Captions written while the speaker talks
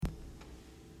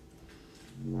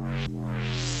Who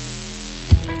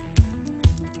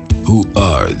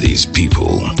are these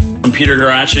people? I'm Peter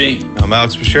Garachi. I'm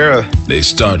Alex Bashera. They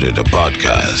started a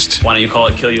podcast. Why don't you call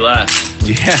it Kill You Last?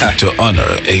 Yeah. To honor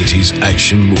 80s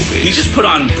action movies. He just put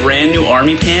on brand new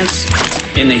army pants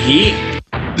in the heat.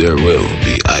 There will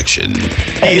be action.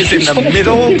 He is in the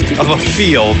middle of a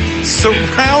field,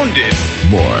 surrounded.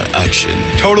 More action.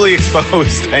 Totally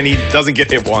exposed, and he doesn't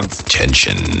get hit once.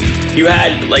 Tension. You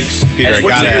had, like, Peter, as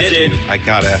what you did. I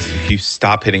gotta ask you, if you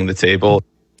stop hitting the table.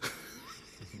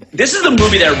 This is the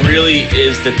movie that really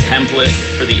is the template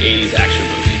for the 80s action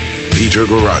movie. Peter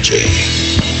Garachi.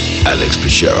 Alex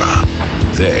Bashera.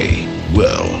 They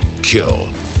will kill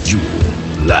you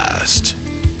last.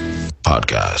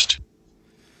 Podcast.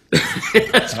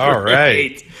 All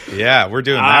right. Yeah, we're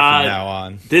doing that from now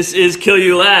on. This is Kill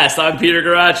You Last. I'm Peter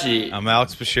Garachi. I'm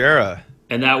Alex Bashera.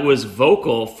 And that was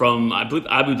Vocal from, I believe,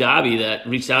 Abu Dhabi that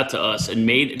reached out to us and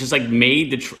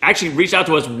actually reached out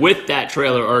to us with that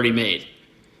trailer already made.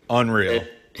 Unreal.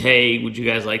 Hey, would you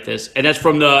guys like this? And that's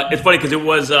from it's funny because it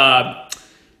was, that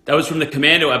was from the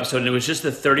Commando episode, and it was just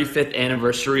the 35th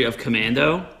anniversary of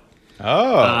Commando.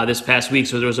 Oh. This past week.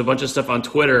 So there was a bunch of stuff on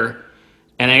Twitter,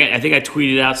 and I think I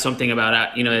tweeted out something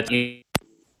about,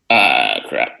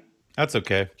 crap. That's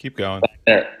okay. Keep going.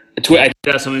 There. I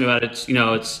tweeted out something about it.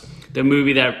 It's the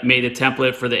movie that made the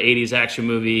template for the 80s action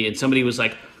movie, and somebody was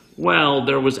like, well,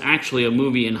 there was actually a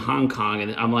movie in Hong Kong,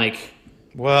 and I'm like,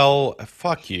 well,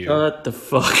 fuck you. Shut the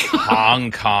fuck up.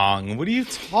 Hong Kong. What are you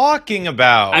talking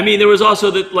about? I mean, there was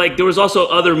also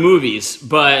other movies,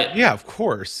 but yeah, of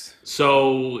course.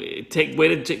 So take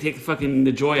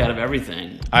the joy out of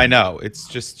everything. I know.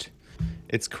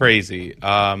 It's crazy.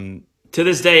 To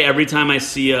this day, every time I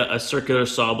see a circular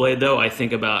saw blade, though, I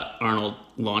think about Arnold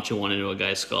launching one into a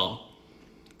guy's skull.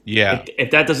 Yeah.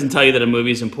 If that doesn't tell you that a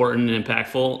movie is important and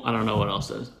impactful, I don't know what else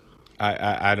does.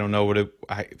 I don't know what it.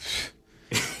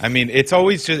 I mean, it's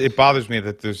always it bothers me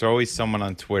that there's always someone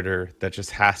on Twitter that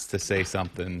just has to say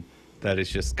something that is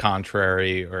just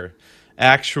contrary or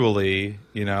actually,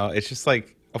 it's just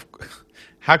like,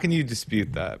 how can you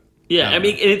dispute that? Yeah, I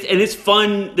mean, it's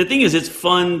fun. The thing is, it's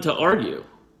fun to argue.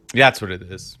 Yeah, that's what it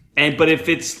is. But if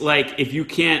it's like, if you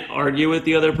can't argue with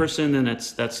the other person, then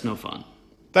that's no fun.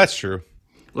 That's true.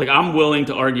 Like, I'm willing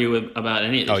to argue about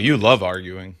any of this. Oh, you love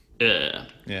arguing. Yeah.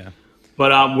 Yeah.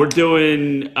 But we're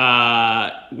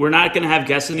not going to have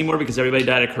guests anymore because everybody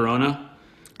died of corona.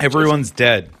 Everyone's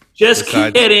dead. Just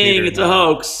kidding. Peter it's a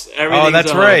hoax. Everything's oh,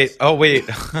 that's a right. Hoax. Oh, wait.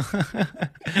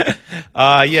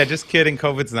 Yeah, just kidding.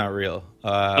 COVID's not real.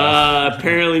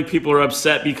 Apparently people are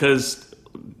upset because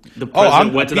the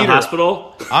president went to the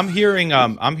hospital. I'm hearing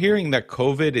that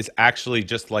COVID is actually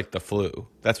just like the flu.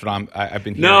 That's what I've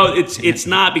been hearing. No, it's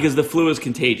not, because the flu is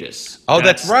contagious. Oh,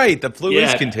 that's right. The flu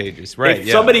is contagious. Right. If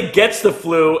somebody gets the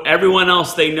flu, everyone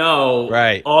else they know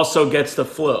also gets the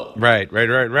flu. Right. That's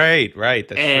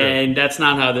true. That's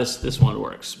not how this one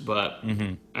works. But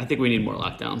I think we need more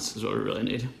lockdowns is what we really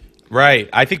need. Right.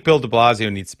 I think Bill de Blasio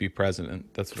needs to be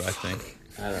president. That's what I think.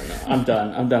 I don't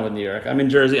know. I'm done with New York. I'm in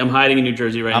Jersey. I'm hiding in New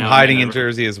Jersey right now. I'm hiding in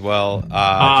Jersey as well.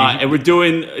 And we're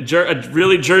doing a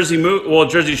really Jersey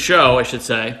Jersey show, I should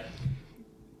say.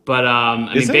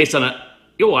 But based on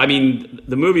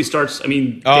the movie starts.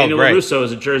 Daniel LaRusso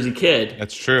is a Jersey kid.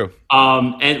 That's true.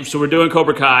 And so we're doing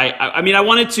Cobra Kai. I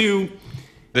wanted to.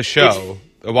 The show,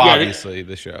 obviously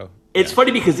the show. It's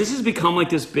funny because this has become like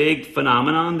this big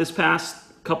phenomenon this past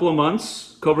couple of months.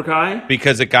 Cobra Kai,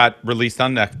 because it got released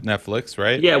on Netflix,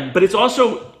 right? Yeah, but it's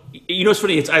also, it's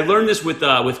funny. I learned this with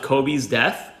Kobe's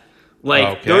death.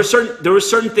 Like there were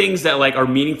certain things that like are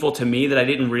meaningful to me that I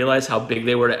didn't realize how big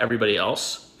they were to everybody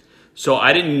else. So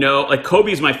I didn't know, like,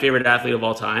 Kobe's my favorite athlete of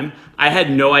all time. I had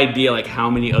no idea like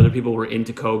how many other people were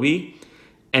into Kobe.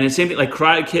 And the same thing, like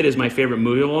Karate Kid is my favorite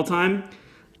movie of all time.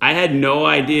 I had no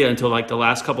idea until like the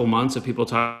last couple months of people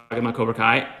talking about Cobra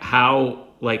Kai how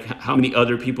many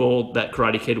other people that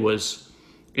Karate Kid was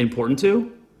important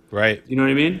to. Right. You know what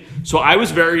I mean? So I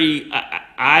was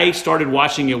I started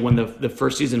watching it when the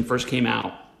first season first came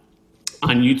out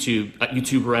on YouTube.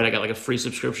 YouTube Red, I got like a free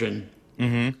subscription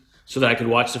so that I could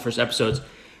watch the first episodes.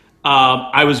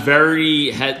 I was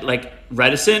very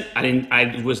reticent. I didn't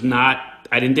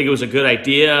think it was a good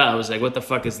idea. I was like, what the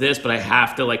fuck is this? But I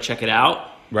have to like check it out.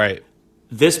 Right.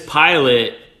 This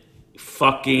pilot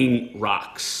fucking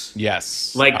rocks.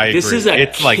 Yes. Like, this agree. is a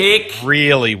it's kick. Like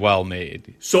really well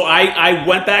made. So I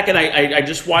went back and I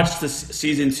just watched this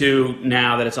season 2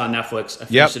 now that it's on Netflix. I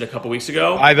finished it a couple weeks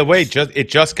ago. By the way, it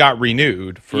just got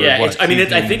renewed for I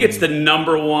think it's the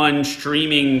 #1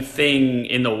 streaming thing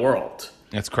in the world.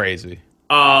 That's crazy.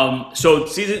 So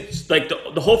season, like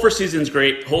the whole first season is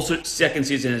great. Whole second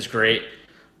season is great.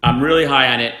 I'm really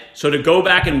high on it. So to go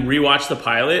back and rewatch the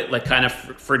pilot, like kind of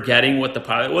forgetting what the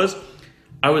pilot was,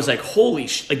 I was like, holy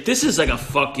like this is like a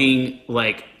fucking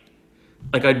like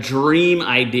a dream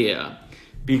idea,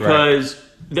 because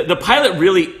the pilot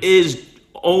really is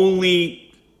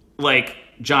only like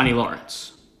Johnny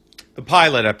Lawrence. The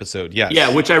pilot episode, yes.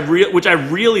 Yeah, which I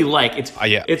really like.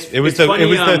 It was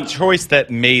the choice that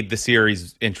made the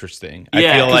series interesting. I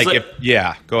feel like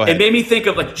go ahead. It made me think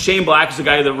of like Shane Black is the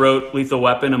guy that wrote Lethal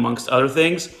Weapon, amongst other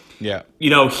things. Yeah. You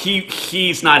know,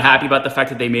 he's not happy about the fact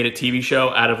that they made a TV show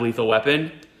out of Lethal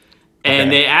Weapon.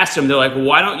 And they asked him, they're like,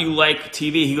 why don't you like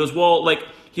TV? He goes, well, like,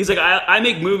 he's like, I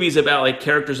make movies about like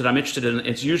characters that I'm interested in.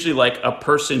 It's usually like a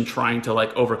person trying to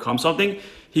like overcome something.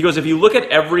 He goes, if you look at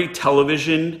every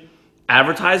television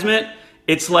advertisement,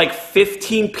 it's like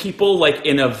 15 people like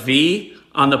in a V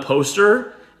on the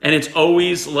poster, and it's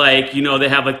always like, you know, they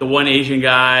have like the one Asian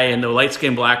guy and the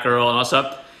light-skinned black girl and all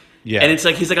stuff. Yeah. And it's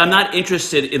like, he's like, I'm not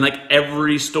interested in like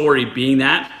every story being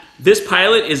that. This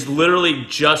pilot is literally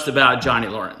just about Johnny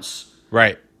Lawrence.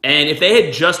 Right. And if they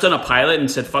had just done a pilot and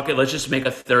said, fuck it, let's just make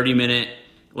a 30-minute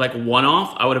like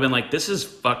one-off, I would have been like, this is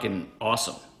fucking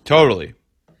awesome. Totally.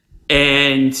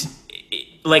 And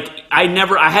like, I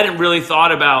hadn't really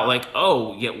thought about like,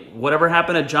 oh, yeah, whatever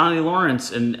happened to Johnny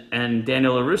Lawrence and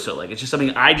Daniel LaRusso. Like, it's just something,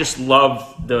 I just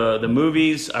love the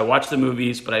movies. I watch the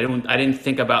movies, but I didn't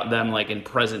think about them like in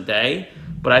present day.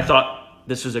 But I thought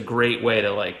this was a great way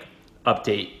to like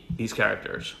update these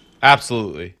characters.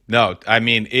 Absolutely. No, I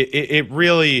mean, it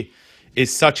really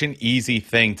is such an easy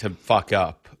thing to fuck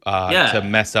up, to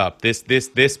mess up.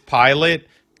 This pilot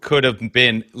could have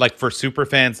been, like, for super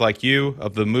fans like you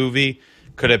of the movie,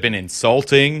 could have been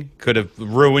insulting, could have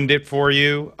ruined it for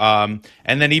you. And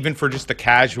then even for just a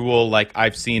casual, like,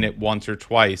 I've seen it once or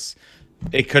twice,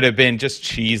 it could have been just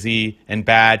cheesy and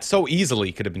bad. So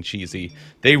easily could have been cheesy.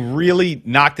 They really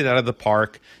knocked it out of the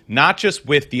park, not just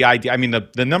with the idea. I mean,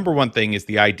 the number one thing is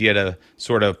the idea to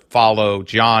sort of follow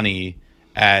Johnny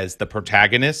as the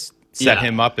protagonist, set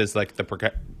him up as like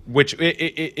which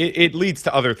it leads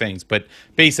to other things, but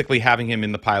basically having him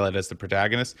in the pilot as the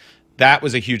protagonist, that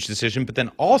was a huge decision. But then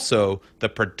also the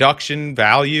production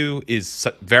value is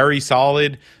very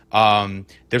solid.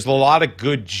 There's a lot of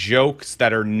good jokes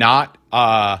that are not,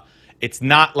 it's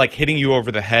not like hitting you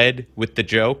over the head with the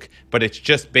joke, but it's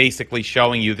just basically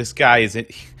showing you this guy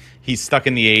he's stuck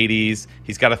in the 80s.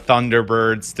 He's got a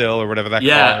Thunderbird still, or whatever that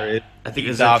car is. I think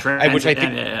it's a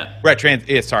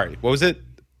sorry. What was it?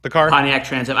 The car? Pontiac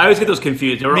Trans Am. I always get those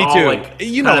confused. Me all too. Like,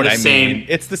 you know what I mean.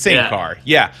 It's the same car.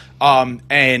 Yeah.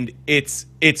 And it's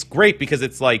great because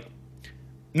it's like,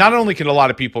 not only can a lot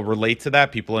of people relate to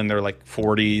that, people in their like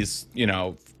 40s, you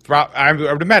know, I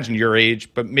would imagine your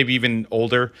age, but maybe even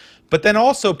older. But then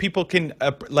also people can,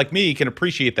 like me, can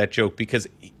appreciate that joke because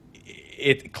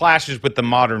it clashes with the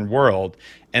modern world.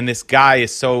 And this guy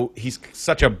he's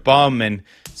such a bum and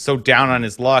so down on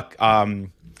his luck.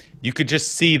 You could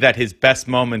just see that his best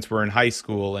moments were in high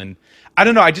school. And I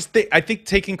don't know, I think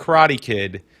taking Karate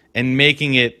Kid and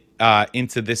making it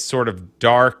into this sort of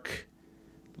dark,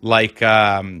 like,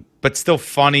 but still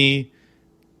funny,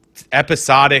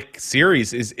 episodic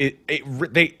series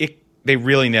they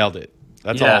really nailed it.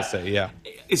 That's all I'll say. Yeah.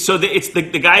 So it's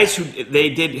the guys who they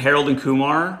did Harold and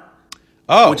Kumar,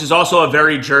 which is also a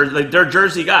very Jersey. Like, they're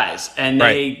Jersey guys, and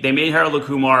they made Harold and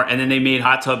Kumar, and then they made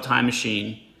Hot Tub Time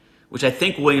Machine, which I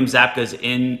think William Zabka's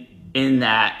in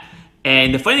that.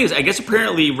 And the funny thing is, I guess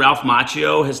apparently Ralph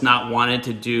Macchio has not wanted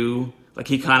to do. Like,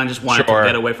 he kind of just wanted to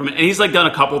get away from it. And he's, like, done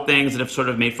a couple things that have sort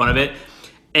of made fun of it.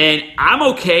 And I'm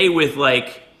okay with,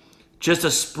 like, just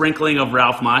a sprinkling of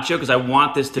Ralph Macchio because I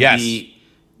want this to be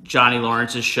Johnny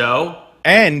Lawrence's show.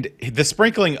 And the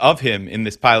sprinkling of him in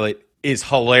this pilot is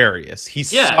hilarious. He's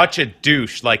such a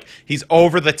douche. Like, he's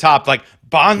over the top, like,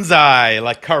 bonsai,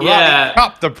 like, karate,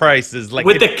 chop the prices. Like,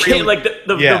 with the kick, like,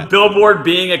 the billboard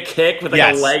being a kick with, like,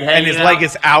 a leg hanging and his leg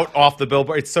is out off the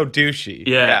billboard. It's so douchey.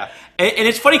 Yeah. And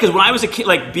it's funny because when I was a kid,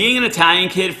 like, being an Italian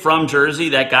kid from Jersey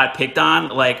that got picked on,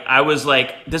 like, I was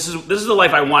like, this is the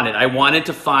life I wanted. I wanted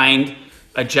to find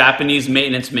a Japanese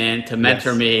maintenance man to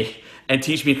mentor me and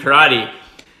teach me karate.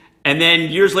 And then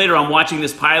years later, I'm watching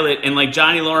this pilot, and, like,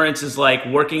 Johnny Lawrence is, like,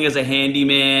 working as a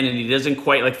handyman, and he doesn't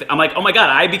quite, like, I'm like, oh my God,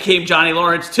 I became Johnny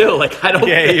Lawrence too. Like, I don't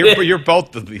you're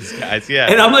both of these guys,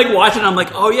 And I'm, like, watching, I'm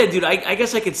like, oh yeah, dude, I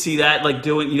guess I could see that, like,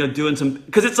 doing some,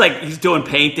 because it's like, he's doing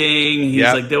painting, he's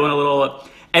like doing a little,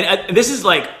 and this is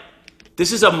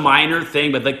a minor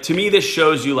thing, but, like, to me, this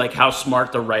shows you, like, how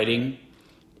smart the writing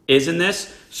is in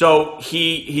this. So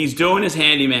he's doing his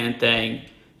handyman thing.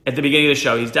 at the beginning of the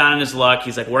show. He's down in his luck.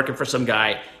 He's like working for some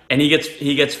guy, and he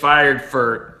gets fired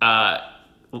for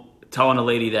telling a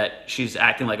lady that she's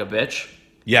acting like a bitch.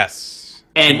 Yes.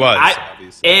 And she was,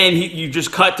 obviously. you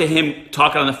just cut to him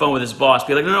talking on the phone with his boss.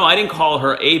 Be like, no, I didn't call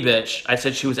her a bitch. I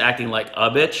said she was acting like a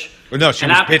bitch. Well, no, she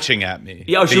was bitching at me.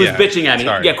 Yeah, she was bitching at me.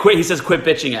 Sorry. Yeah, quit. He says, quit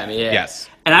bitching at me. Yeah. Yes.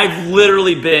 And I've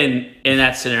literally been in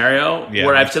that scenario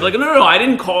where I've said, like, no, I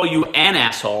didn't call you an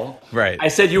asshole. Right. I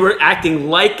said you were acting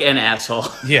like an asshole.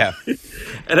 Yeah.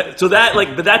 And so that,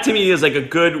 like, but that to me is like a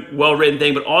good, well-written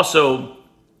thing. But also,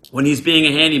 when he's being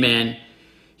a handyman,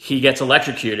 he gets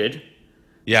electrocuted.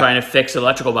 Yeah. Trying to fix an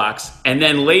electrical box. And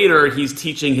then later, he's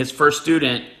teaching his first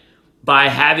student by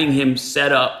having him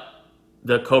set up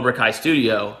the Cobra Kai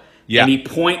studio. Yeah. And he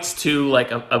points to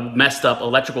like a messed up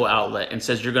electrical outlet and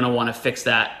says, you're going to want to fix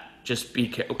that. Just be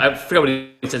careful. I forget what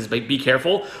he says, but be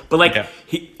careful. But like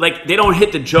they don't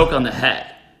hit the joke on the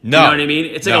head. No. You know what I mean?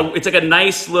 It's like a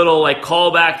nice little like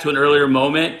callback to an earlier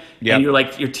moment. Yep.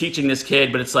 And you're teaching this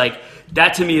kid, but it's like,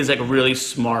 that to me is like really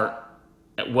smart,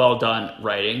 well done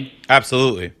writing.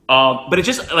 Absolutely. But it's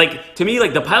just like, to me,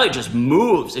 like the pilot just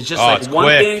moves. It's just it's one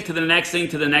quick thing to the next thing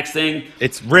to the next thing.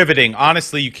 It's riveting.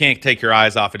 Honestly, you can't take your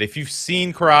eyes off it. If you've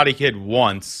seen Karate Kid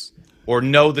once or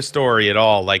know the story at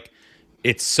all, like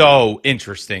it's so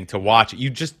interesting to watch it. You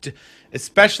just,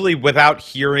 especially without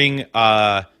hearing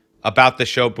about the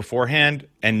show beforehand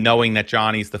and knowing that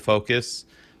Johnny's the focus,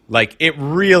 like it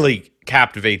really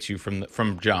captivates you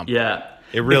from jump. Yeah.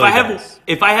 It really does.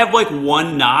 If I have like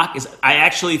one knock, is I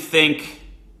actually think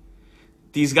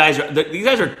these guys are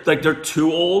like, they're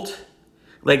too old.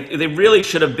 Like they really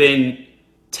should have been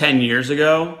 10 years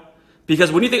ago.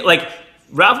 Because when you think like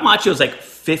Ralph Macchio is like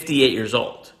 58 years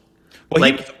old. Well,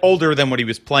 like, he was older than what he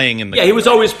was playing in the. Yeah, he was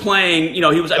always playing. You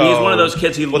know, he was. I mean, he's one of those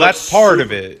kids. That's part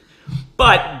of it.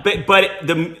 But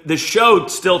the show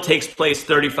still takes place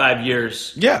 35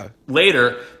 years.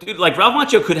 Later, dude. Like Ralph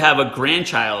Macchio could have a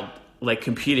grandchild like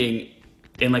competing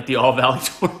in like the All Valley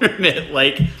tournament,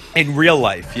 like in real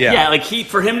life, yeah. Like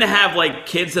for him to have like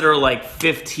kids that are like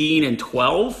 15 and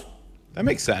 12, that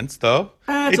makes sense though.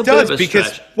 It does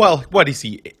because stretch. Well, what is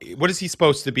he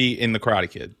supposed to be in the Karate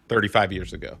Kid 35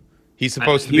 years ago? He's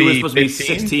supposed to be. He was supposed 15?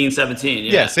 to be 16, 17.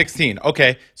 Yeah, 16.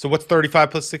 Okay, so what's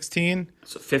 35 plus 16?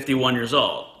 So 51 years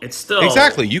old. It's still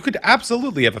exactly. You could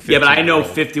absolutely have a 15. Yeah, but I know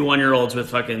 51-year-olds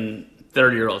with fucking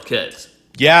 30-year-old kids.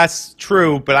 Yes,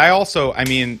 true, but I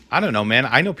don't know, man.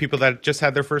 I know people that just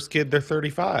had their first kid, they're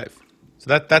 35.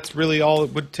 So that's really all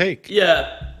it would take.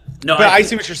 Yeah. No, but I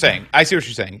see what you're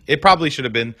saying. It probably should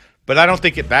have been, but I don't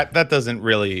think that doesn't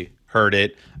really hurt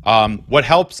it. What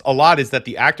helps a lot is that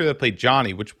the actor that played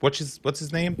Johnny, what's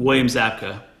his name? William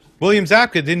Zabka. William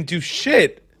Zabka didn't do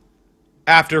shit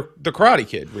after the Karate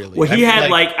Kid, really. Well, he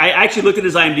had I actually looked at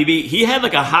his IMDb. He had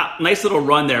like a nice little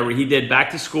run there where he did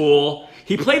Back to School.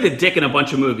 He played the dick in a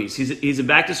bunch of movies. He's in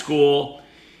Back to School.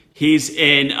 He's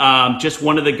in just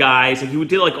one of the guys. Like he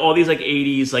did like all these like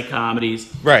 80s like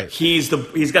comedies. Right. He's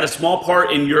got a small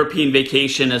part in European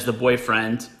Vacation as the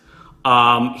boyfriend.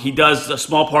 He does a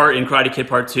small part in Karate Kid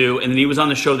Part 2, and then he was on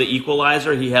the show The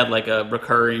Equalizer. He had like a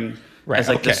recurring as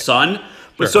like the son.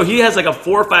 But so he has like a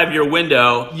 4 or 5 year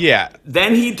window. Yeah.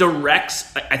 Then he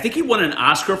directs. I think he won an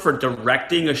Oscar for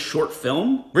directing a short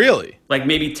film. Really? Like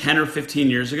maybe 10 or 15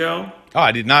 years ago. Oh,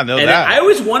 I did not know and that. I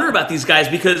always wonder about these guys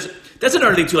because that's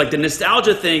another thing too. Like the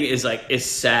nostalgia thing is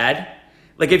sad.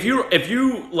 Like if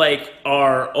you like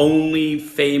are only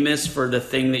famous for the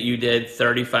thing that you did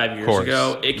 35 years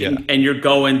ago, it can, and you're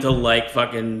going to like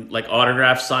fucking like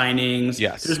autograph signings.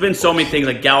 Yes. There's been so many things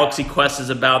like Galaxy Quest is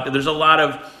about. There's a lot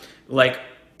of like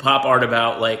pop art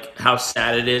about like how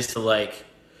sad it is to like,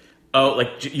 oh,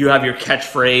 like you have your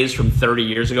catchphrase from 30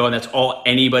 years ago and that's all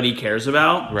anybody cares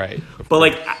about. Right. But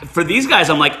like for these guys,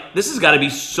 I'm like, this has got to be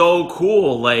so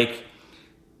cool. Like,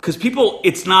 because people,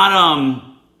 it's not,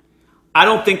 I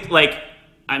don't think like,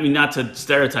 I mean, not to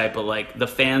stereotype, but like the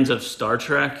fans of Star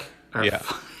Trek are,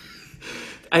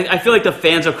 I feel like the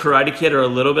fans of Karate Kid are a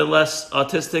little bit less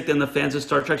autistic than the fans of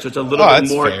Star Trek. So it's a little bit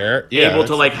more able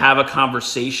to like have a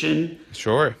conversation.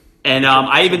 Sure. And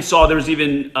I even saw, there was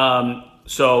even,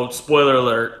 so spoiler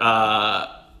alert,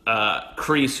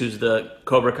 Kreese, who's the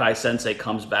Cobra Kai sensei,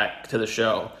 comes back to the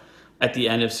show at the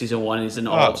end of season 1. He's in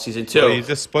all of season 2. Well, you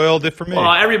just spoiled it for me.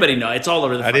 Well, everybody knows. It's all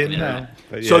over the fucking internet.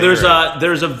 Yeah, so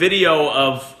there's a video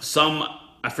of some,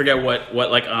 I forget what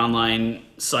like online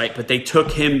site, but they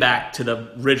took him back to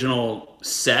the original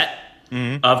set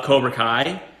of Cobra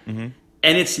Kai. Mm-hmm.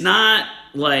 And it's not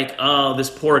like, oh,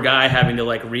 this poor guy having to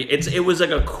like it was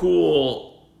like a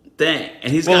cool thing.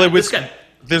 And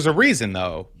there's a reason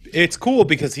though. It's cool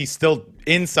because he's still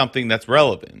in something that's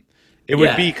relevant. It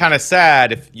would be kind of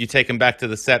sad if you take him back to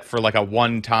the set for like a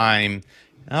one-time,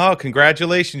 oh,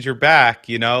 congratulations, you're back,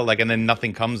 you know, like, and then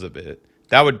nothing comes of it.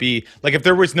 That would be like if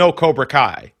there was no Cobra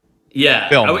Kai. Yeah,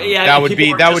 film.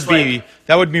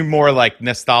 That would be more like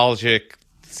nostalgic,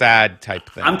 sad type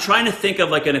thing. I'm trying to think of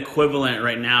like an equivalent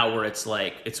right now where it's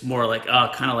like it's more like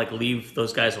kind of like leave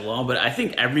those guys alone. But I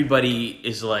think everybody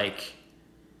is like,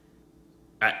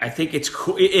 I think it's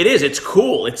cool. It is. It's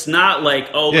cool. It's not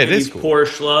like look at these cool. Poor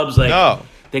schlubs.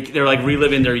 Like they're like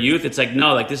reliving their youth. It's like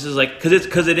no, like this is like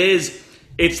because it is.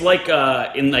 It's like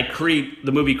in like Creed,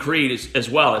 the movie Creed as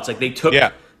well. It's like they took.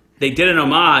 Yeah. They did an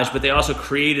homage, but they also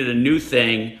created a new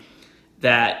thing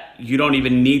that you don't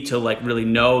even need to like really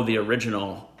know the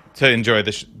original to enjoy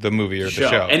the movie or the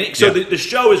show. And so the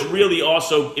show is really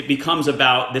also, it becomes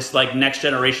about this like next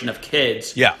generation of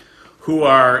kids. Yeah. Who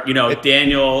are,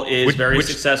 Daniel is very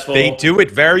successful. They do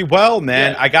it very well,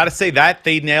 man. Yeah. I got to say that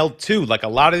they nailed too. Like a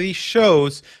lot of these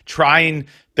shows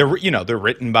they're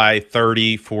written by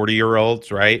 30,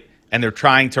 40-year-olds, right? And they're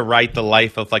trying to write the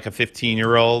life of like a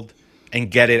 15-year-old and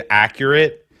get it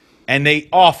accurate, and they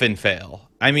often fail.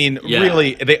 I mean,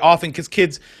 really, they often because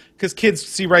kids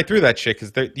see right through that shit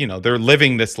because they're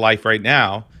living this life right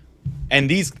now, and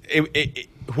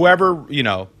whoever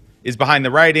is behind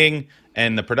the writing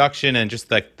and the production and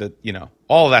just like the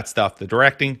all of that stuff, the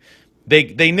directing,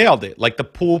 they nailed it. Like the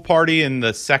pool party in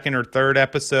the second or third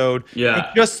episode,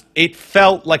 it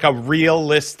felt like a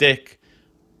realistic.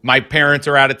 My parents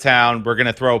are out of town. We're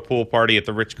gonna throw a pool party at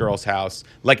the rich girl's house.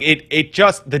 Like it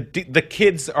just the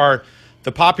kids are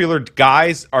the popular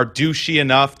guys are douchey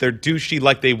enough. They're douchey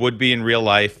like they would be in real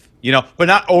life, but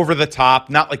not over the top,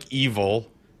 not like evil.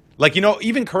 Like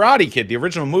even Karate Kid, the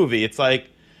original movie. It's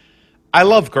like I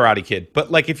love Karate Kid,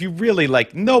 but like if you really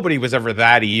like, nobody was ever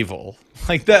that evil.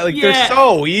 Like that, like they're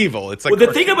so evil. It's like the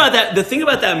thing about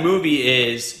that movie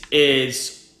is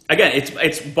again,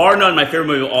 it's bar none my favorite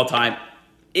movie of all time.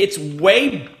 It's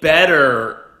way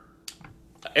better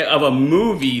of a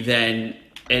movie than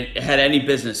it had any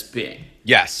business being.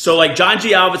 Yes. So like John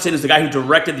G. Avildsen is the guy who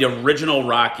directed the original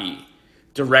Rocky.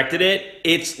 Directed it.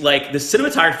 It's like the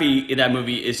cinematography in that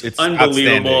movie is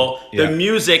unbelievable. Yeah. The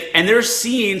music, and there's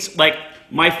scenes like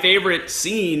my favorite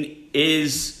scene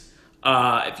is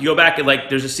if you go back and like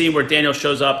there's a scene where Daniel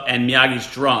shows up and Miyagi's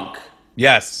drunk.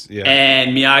 Yes. Yeah.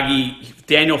 And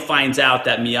Daniel finds out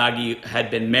that Miyagi had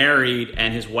been married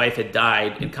and his wife had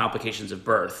died in complications of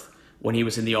birth when he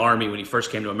was in the army when he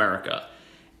first came to America.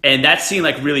 And that scene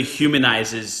like really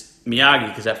humanizes Miyagi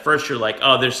because at first you're like,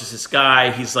 oh, there's just this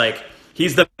guy. He's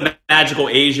the magical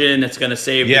Asian that's going to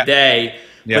save the day.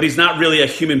 Yeah. But he's not really a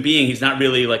human being. He's not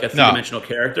really like a three-dimensional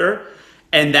character.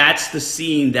 And that's the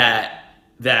scene that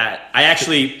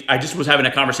I just was having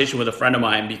a conversation with a friend of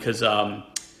mine because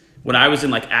when I was in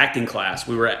like acting class,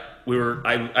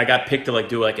 I got picked to like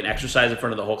do like an exercise in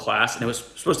front of the whole class, and it was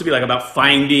supposed to be like about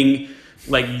finding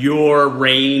like your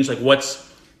range, like what's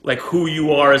like who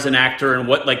you are as an actor and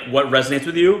what resonates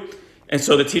with you. And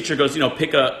so the teacher goes,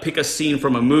 pick a scene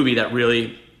from a movie that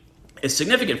really is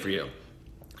significant for you.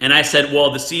 And I said,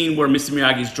 well, the scene where Mr.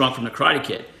 Miyagi's drunk from The Karate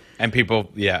Kid. And people, go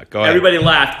ahead. Everybody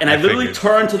laughed, and I literally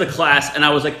turned to the class and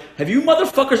I was like, have you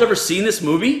motherfuckers ever seen this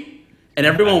movie? And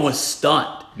everyone was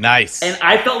stunned. Nice. And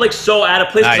I felt like so out of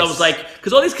place because I was like,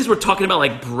 because all these kids were talking about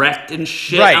like Brecht and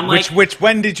shit. Right. I'm like,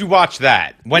 when did you watch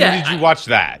that? When did you watch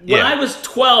that? When I was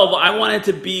 12, I wanted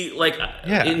to be like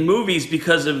in movies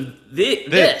because of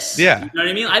this. Yeah. You know what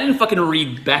I mean? I didn't fucking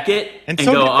read Beckett and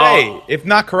so go, if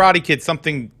not Karate Kid,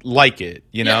 something like it,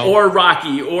 or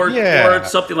Rocky or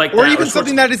something like that. Or even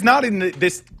something that is not in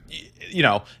this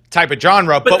type of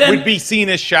genre, but would be seen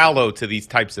as shallow to these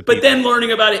types of people. But then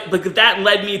learning about it, like that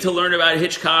led me to learn about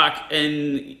Hitchcock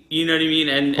and, you know what I mean,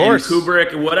 and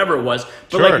Kubrick and whatever it was.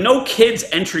 But like no kid's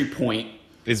entry point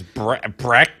is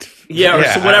Brecht.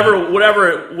 So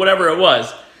whatever it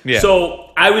was. Yeah.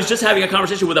 So I was just having a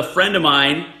conversation with a friend of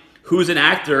mine who's an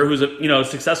actor, who's a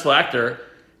successful actor,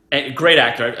 a great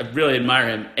actor. I really admire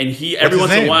him. And every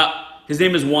once in a while, his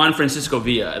name is Juan Francisco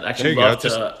Villa. I'd actually love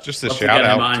to just a shout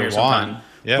out to Juan.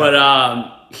 Yeah.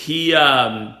 But he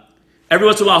every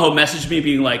once in a while he'll message me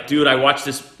being like, dude, I watched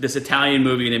this Italian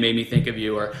movie and it made me think of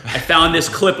you, or I found this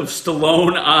clip of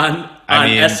Stallone on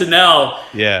SNL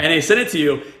and I sent it to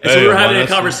you. And so we were having a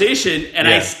conversation and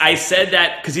I said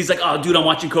that because he's like, oh dude, I'm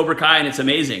watching Cobra Kai and it's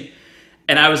amazing.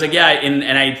 And I was like, yeah,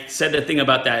 and I said the thing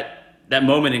about that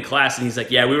moment in class and he's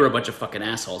like, yeah, we were a bunch of fucking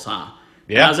assholes, huh?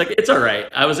 Yeah. And I was like, it's all right.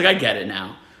 I was like, I get it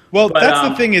now. Well, that's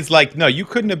the thing is like, no, you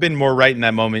couldn't have been more right in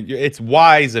that moment. It's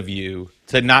wise of you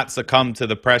to not succumb to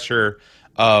the pressure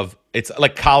of it's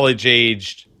like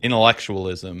college-aged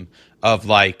intellectualism of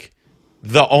like,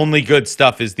 the only good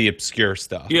stuff is the obscure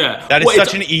stuff. Yeah. That is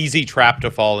such an easy trap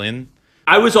to fall in.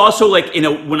 I was also like,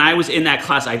 when I was in that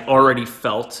class, I already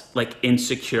felt like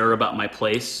insecure about my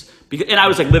place. And I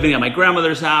was like living at my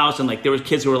grandmother's house, and like there was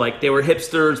kids who were like, they were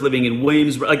hipsters living in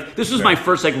Williamsburg. Like this was my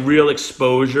first like real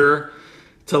exposure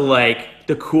to like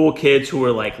the cool kids who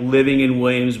were like living in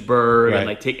Williamsburg and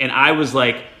like and I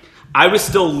was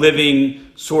still living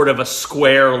sort of a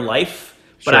square life,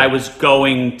 but I was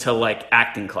going to like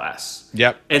acting class.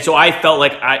 Yep. And so I felt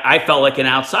like I felt like an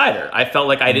outsider. I felt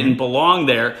like I didn't belong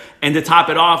there. And to top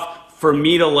it off, for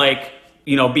me to like,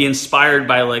 you know, be inspired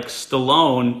by like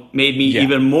Stallone made me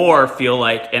even more feel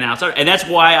like an outsider. And that's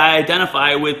why I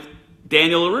identify with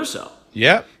Daniel LaRusso.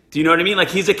 Yep. Do you know what I mean? Like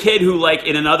he's a kid who like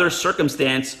in another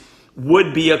circumstance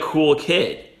would be a cool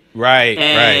kid. Right,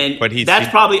 and But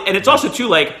probably, and it's also too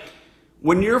like,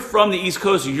 when you're from the East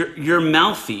Coast, you're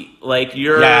mouthy. Like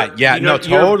you're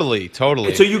totally.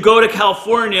 So you go to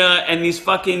California, and these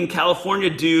fucking California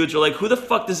dudes are like, "Who the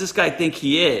fuck does this guy think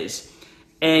he is?"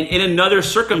 And in another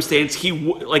circumstance, he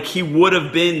would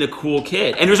have been the cool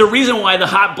kid. And there's a reason why the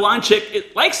hot blonde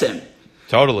chick likes him.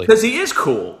 Totally, because he is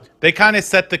cool. They kind of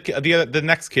set the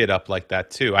next kid up like that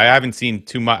too. I haven't seen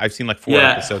too much. I've seen like 4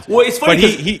 episodes. Well, it's funny,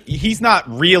 but he's not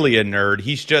really a nerd.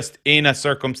 He's just in a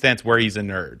circumstance where he's a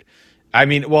nerd. I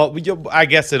mean, well, I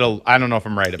guess I don't know if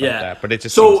I'm right about that, but it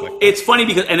just seems like it's funny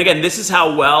because, and again, this is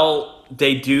how well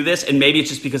they do this, and maybe it's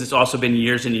just because it's also been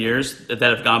years and years that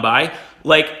have gone by.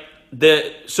 Like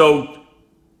so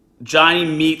Johnny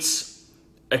meets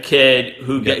a kid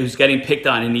who's getting picked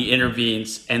on, and he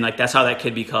intervenes, and like that's how that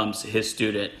kid becomes his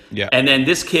student. Yeah. And then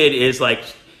this kid is like,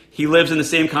 he lives in the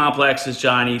same complex as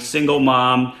Johnny, single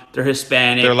mom. They're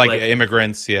Hispanic. They're like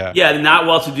immigrants, yeah. Yeah, not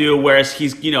well-to-do, whereas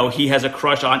he has a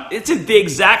crush on... It's the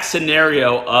exact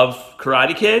scenario of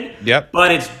Karate Kid. Yep.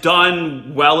 But it's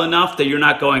done well enough that you're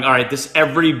not going, all right,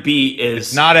 every beat is...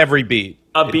 It's not every beat.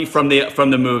 A beat from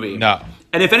the movie. No.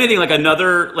 And if anything, like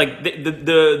another... Like,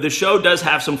 the show does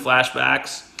have some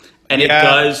flashbacks, and it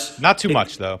does... Not too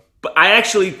much, though. But I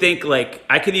actually think, like,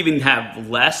 I could even have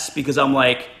less, because I'm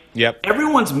like... Yep.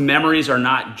 Everyone's memories are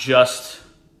not just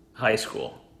high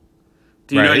school.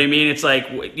 Do you know what I mean? It's like,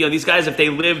 you know, these guys, if they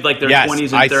lived like their 20s and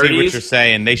 30s. I see what you're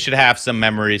saying. They should have some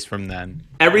memories from then.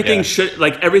 Everything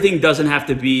everything doesn't have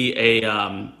to be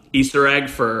a Easter egg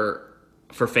for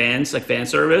fans, like fan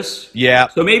service. Yeah.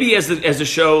 So maybe as the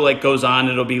show like goes on,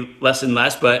 it'll be less and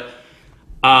less. But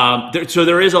so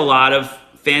there is a lot of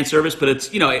fan service, but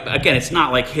it's, you know, again, it's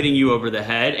not like hitting you over the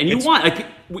head. And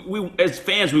we as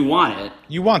fans, we want it.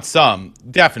 You want some,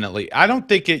 definitely. I don't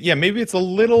think it. Yeah, maybe it's a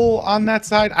little on that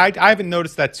side. I haven't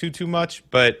noticed that too much,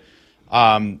 but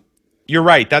you're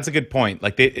right. That's a good point.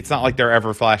 Like it's not like they're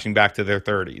ever flashing back to their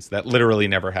 30s. That literally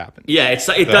never happened. Yeah,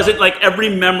 it doesn't, like,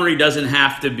 every memory doesn't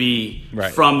have to be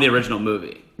from the original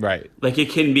movie. Right. Like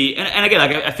it can be, and again,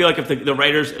 like, I feel like if the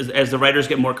writers, as the writers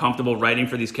get more comfortable writing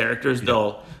for these characters,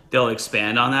 they'll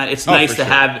expand on that. It's nice to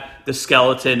have the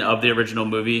skeleton of the original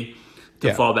movie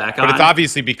to fall back on. But it's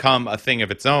obviously become a thing of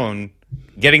its own.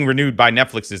 Getting renewed by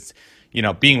Netflix is, you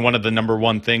know, being one of the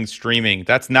 #1 things streaming.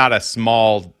 That's not a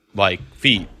small like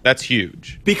feat. That's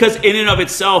huge. Because in and of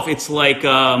itself, it's like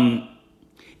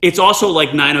it's also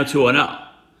like 90210.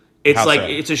 It's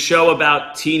it's a show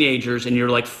about teenagers, and you're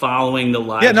like following the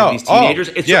lives of these teenagers.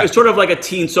 It's sort of like a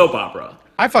teen soap opera.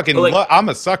 I fucking I'm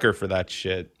a sucker for that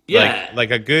shit. Yeah.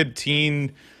 Like a good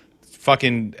teen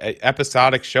fucking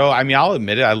episodic show. I mean, I'll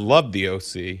admit it. I love The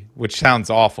OC, which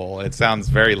sounds awful. It sounds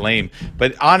very lame.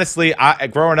 But honestly,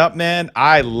 growing up, man,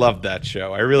 I loved that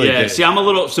show. I really did. See, I'm a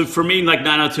little, so for me, like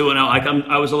 90210, like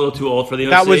I was a little too old for The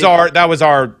OC. That was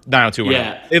our 90210.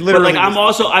 Yeah. It literally. But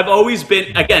like I've always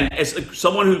been, again, as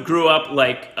someone who grew up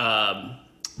like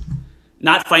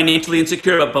not financially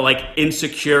insecure, but like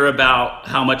insecure about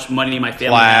how much money my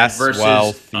family had versus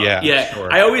wealth.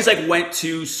 Sure. I always like went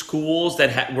to schools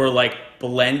that were like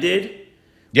blended.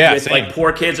 Yeah, with like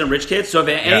poor kids and rich kids. So if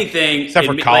anything, except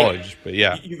for college, but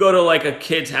you go to like a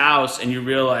kid's house and you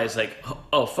realize like,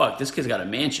 oh fuck, this kid's got a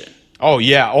mansion. Oh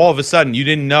yeah, all of a sudden you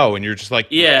didn't know, and you're just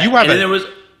like, you have. And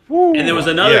there was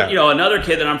another, another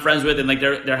kid that I'm friends with, and like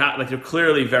they're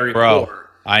clearly very poor.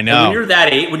 I know. And when you're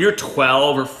that age, when you're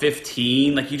 12 or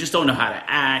 15, like you just don't know how to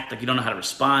act, like you don't know how to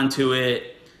respond to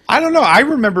it. I don't know. I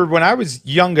remember when I was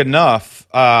young enough,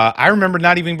 I remember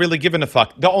not even really giving a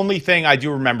fuck. The only thing I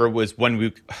do remember was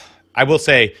when I will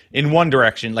say in one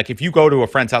direction, like if you go to a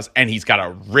friend's house and he's got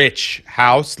a rich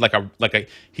house,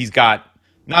 he's got,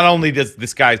 not only does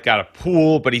this guy's got a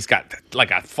pool, but he's got like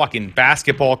a fucking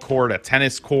basketball court, a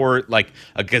tennis court, like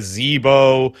a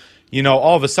gazebo, you know,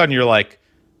 all of a sudden you're like,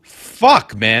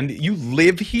 fuck, man, you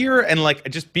live here, and like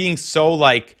just being so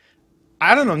like,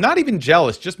 I don't know, not even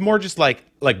jealous, just more just like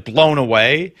blown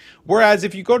away. Whereas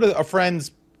if you go to a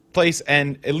friend's place,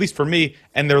 and at least for me,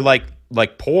 and they're like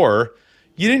poor,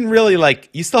 you didn't really like,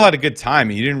 you still had a good time,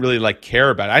 and you didn't really like care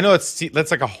about it. I know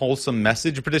that's like a wholesome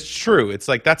message, but it's true. It's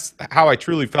like that's how I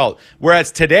truly felt.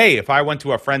 Whereas today, if I went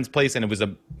to a friend's place and it was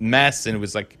a mess, and it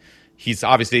was like he's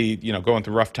obviously, you know, going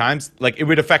through rough times, like it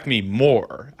would affect me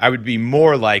more. I would be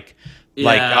more like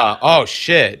oh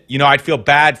shit, you know, I'd feel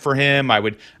bad for him. I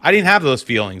didn't have those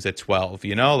feelings at 12,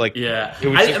 you know, like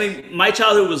I mean, my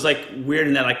childhood was like weird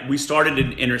in that like we started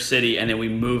in inner city and then we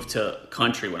moved to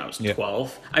country when I was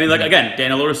 12. I mean, like again,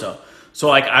 Daniel LaRusso. So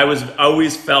like I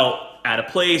always felt out of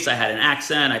place. I had an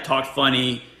accent. I talked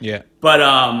funny. Yeah. But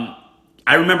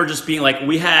I remember just being like,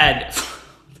 we had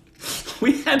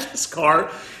this car.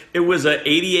 It was a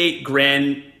 '88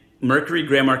 Mercury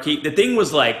Grand Marquis. The thing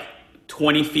was like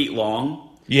 20 feet long.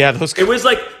 Yeah, those. It was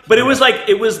like, but it was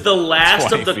the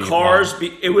last of the cars.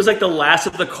 It was like the last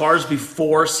of the cars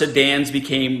before sedans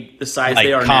became the size like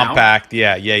they are compact.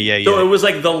 now. Yeah. So it was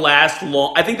like the last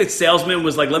long. I think the salesman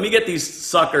was like, "Let me get these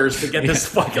suckers to get this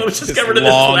fucking. Let's just get rid of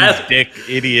this last dick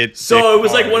idiot." So it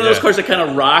was like one of those cars that kind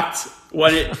of rocked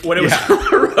when it was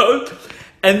on the road,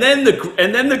 and then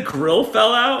the grill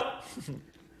fell out.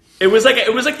 It was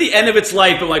like the end of its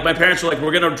life, but like my parents were like,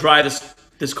 "We're gonna drive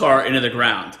this car into the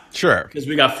ground." Sure. Because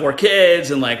we got 4 kids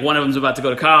and like one of them's about to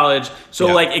go to college. So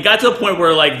like it got to the point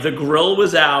where like the grill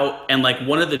was out and like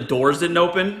one of the doors didn't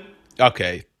open.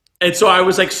 Okay. And so I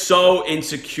was like so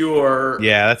insecure.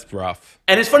 Yeah, that's rough.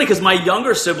 And it's funny because my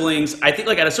younger siblings, I think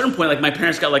like at a certain point, like my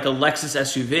parents got like a Lexus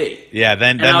SUV. Yeah,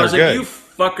 then I was like, good. you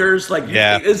fuckers, like,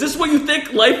 is this what you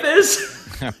think life is?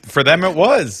 For them, it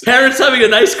was. Parents having a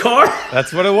nice car?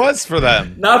 That's what it was for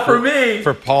them. Not for me.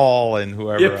 For Paul and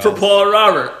whoever else. For Paul and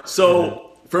Robert.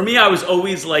 So for me, I was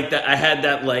always like that. I had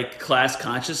that like class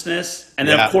consciousness. And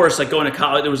then, of course, like going to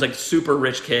college, there was like super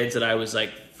rich kids that I was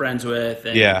like friends with.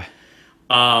 And,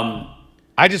 now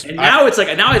I just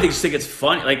think it's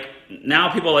funny. Like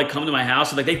now people like come to my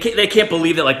house and like they can't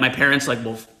believe that like my parents like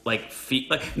will like feed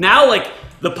like now like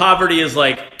the poverty is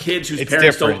like kids whose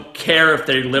parents don't care if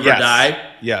they live or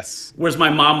die. Yes. Whereas my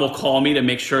mom will call me to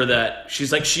make sure that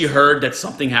she's like she heard that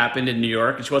something happened in New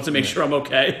York and she wants to make sure I'm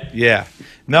okay. Yeah.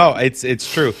 No, it's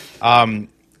true.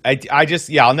 I just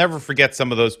I'll never forget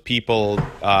some of those people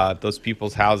those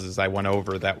people's houses I went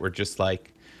over that were just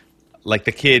like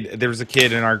the kid, there was a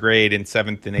kid in our grade in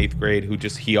 7th and 8th grade who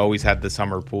he always had the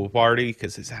summer pool party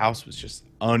because his house was just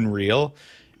unreal.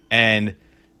 And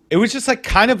it was just like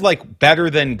kind of like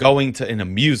better than going to an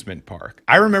amusement park.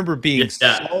 I remember being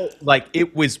so like,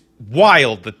 it was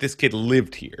wild that this kid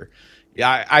lived here.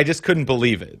 Yeah, I just couldn't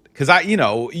believe it because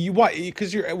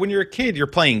when you're a kid, you're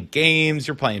playing games,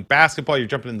 you're playing basketball, you're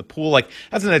jumping in the pool. Like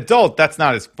as an adult, that's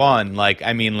not as fun. Like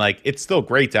I mean, like it's still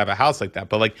great to have a house like that,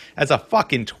 but like as a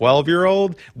fucking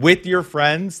 12-year-old with your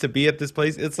friends to be at this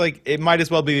place, it's like it might as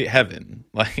well be heaven.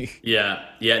 Like yeah.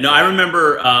 No, I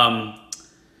remember.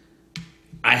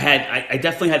 I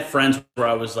definitely had friends where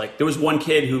I was like, there was one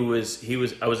kid I was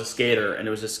a skater and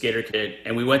there was a skater kid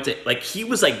and we went to like he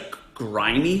was like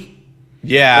grimy.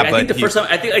 Yeah, like, I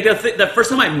think the first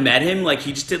time I met him, like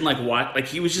he just didn't like watch, like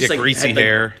he was just like greasy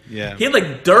hair. Yeah, he had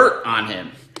like dirt on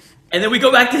him, and then we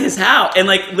go back to his house, and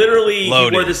like literally he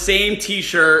wore the same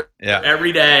T-shirt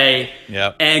every day.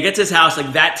 Yeah, and gets to his house,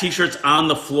 like that T-shirt's on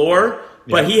the floor,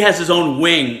 but he has his own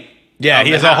wing. Yeah,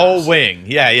 he has a whole wing.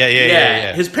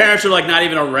 Yeah. His parents are like not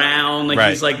even around.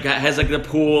 Like he's like has like the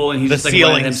pool and he's the just like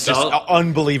ceilings himself. Just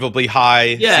unbelievably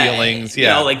high ceilings. Yeah,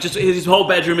 you know, like just his whole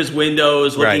bedroom is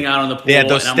windows looking out on the pool. They had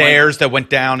those stairs that went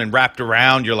down and wrapped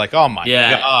around. You're like, oh my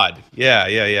god. Yeah.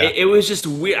 It was just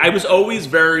weird. I was always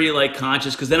very like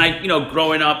conscious because then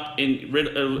growing up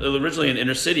originally in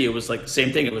inner city, it was like the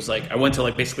same thing. It was like I went to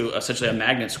like basically essentially a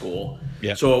magnet school.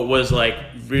 Yeah. So it was like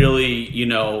really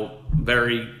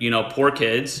very poor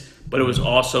kids, but it was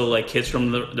also like kids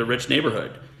from the rich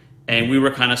neighborhood, and we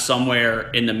were kind of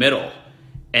somewhere in the middle.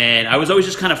 And I was always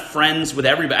just kind of friends with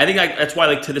everybody. I think that's why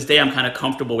like to this day I'm kind of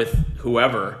comfortable with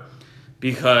whoever,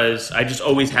 because I just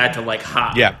always had to like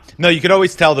hop. Yeah, no, you could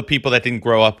always tell the people that didn't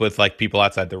grow up with like people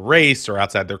outside their race or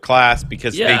outside their class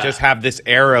because they just have this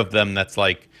air of them that's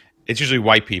like it's usually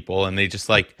white people, and they just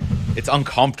like it's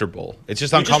uncomfortable. It's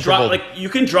just uncomfortable. You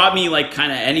can drop me like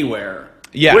kind of anywhere.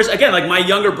 Yeah. Whereas again, like my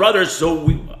younger brothers,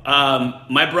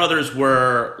 my brothers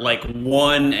were like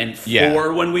 1 and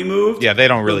 4 when we moved. Yeah, they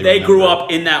don't really. So they grew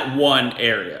up in that one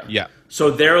area. Yeah.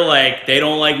 So they're like they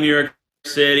don't like New York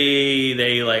City.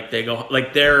 They go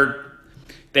like they're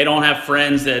they don't have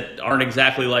friends that aren't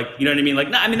exactly like, you know what I mean? Like,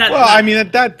 no, I mean,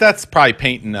 that's probably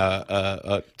painting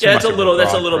a that's a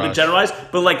little bit generalized,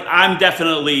 but like, I'm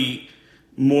definitely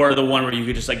more the one where you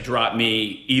could just like drop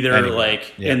me either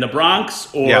in the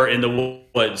Bronx or in the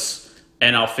woods,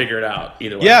 and I'll figure it out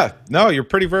either way. Yeah, no, you're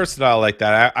pretty versatile like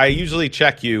that. I usually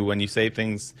check you when you say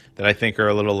things that I think are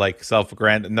a little like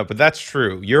self-aggrandizing. No, but that's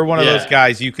true. You're one of those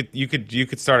guys. You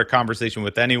could start a conversation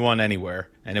with anyone, anywhere,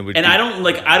 and it would. And I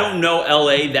don't know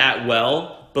LA that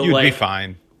well, but you'd be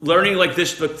fine. Learning like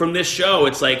this from this show,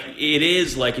 it's like it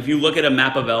is like if you look at a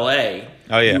map of LA,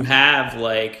 you have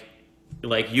like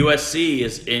USC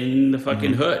is in the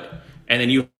fucking hood, and then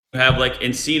you have like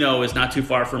Encino is not too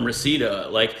far from Reseda.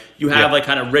 Like you have like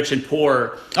kind of rich and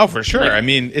poor. Oh, for sure. Like, I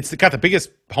mean, it's got the biggest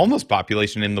homeless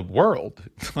population in the world.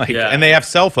 And they have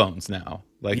cell phones now.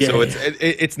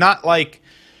 It's not like,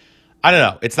 I don't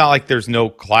know. It's not like there's no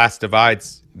class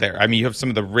divides there. I mean, you have some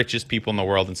of the richest people in the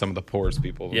world and some of the poorest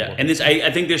people in the world. And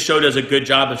I think this show does a good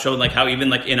job of showing like how even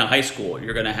like in a high school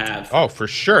you're gonna have. Oh, for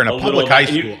sure. In a public high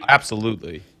school,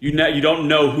 absolutely. You don't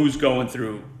know who's going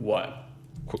through what.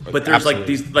 But there's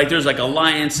there's like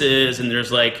alliances, and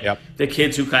there's like the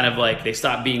kids who kind of like they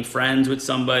stop being friends with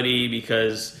somebody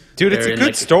because it's a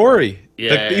good story.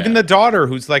 Even the daughter,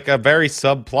 who's like a very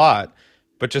subplot,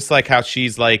 but just like how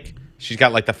she's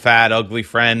got like the fat ugly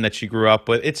friend that she grew up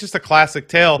with. It's just a classic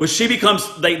tale. Well, she becomes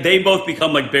they both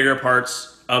become like bigger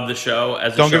parts of the show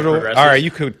as the show progresses. All right,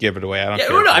 you could give it away. I don't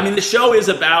care. No, I mean the show is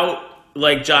about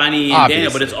like Johnny and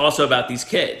Daniel, but it's also about these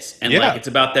kids, and like it's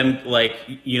about them like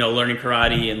learning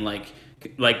karate and like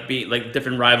being like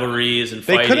different rivalries and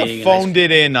fighting. They could have phoned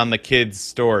it in on the kids'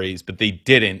 stories, but they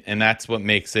didn't, and that's what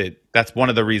makes it. That's one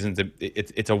of the reasons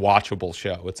it's a watchable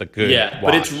show. It's a good watch.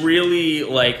 But it's really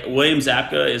like William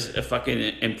Zabka is a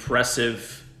fucking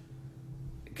impressive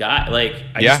guy. Like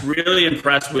I'm just really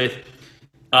impressed with.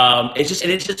 It's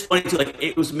just funny too. Like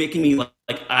it was making me like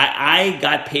I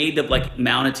got paid to like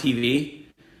mount a TV,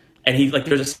 and he like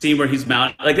there's a scene where he's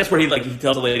mounting like that's where he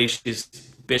tells the lady she's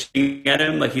bitching at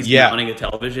him like he's mounting a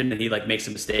television and he like makes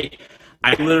a mistake.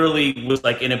 I literally was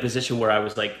like in a position where I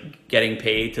was like getting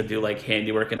paid to do like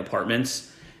handiwork in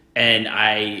apartments, and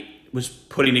I was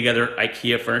putting together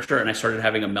IKEA furniture, and I started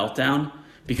having a meltdown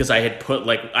because I had put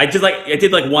I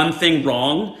did one thing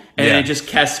wrong, and then it just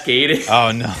cascaded.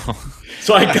 Oh no.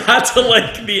 So I got to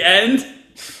like the end.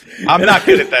 I'm not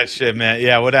good at that shit, man.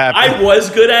 Yeah, what happened? I was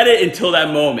good at it until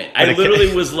that moment. I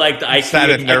literally was like the IKEA. Had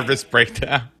a nervous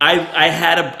breakdown. I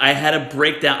had a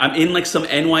breakdown. I'm in like some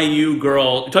NYU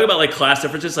girl. Talk about like class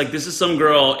differences. Like this is some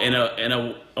girl in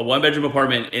a 1-bedroom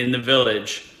apartment in the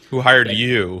Village who hired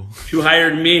you. Who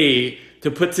hired me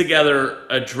to put together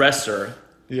a dresser.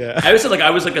 Yeah. I always said like I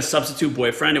was like a substitute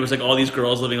boyfriend. It was like all these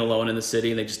girls living alone in the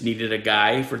city, and they just needed a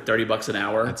guy for $30 an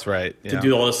hour. That's right. To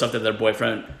do all the stuff that their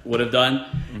boyfriend would have done.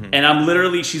 Mm-hmm. And I'm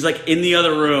literally, she's like in the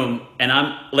other room, and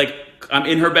I'm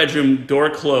in her bedroom, door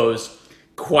closed,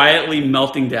 quietly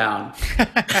melting down.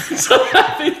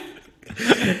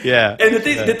 Yeah. And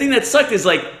the thing that sucked is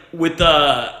like with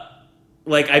the.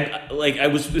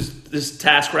 This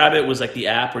TaskRabbit was like the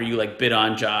app where you like bid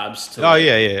on jobs.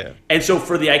 Yeah. And so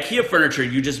for the IKEA furniture,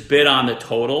 you just bid on the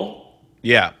total.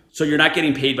 Yeah. So you're not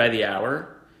getting paid by the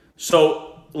hour.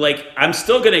 So like I'm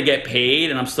still going to get paid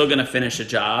and I'm still going to finish a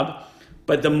job.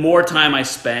 But the more time I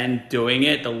spend doing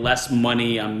it, the less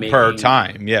money I'm making per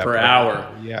time. Yeah. Per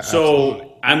hour. Yeah. So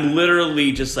absolutely. I'm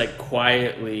literally just like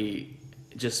quietly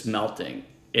just melting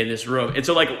in this room. And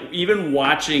so like even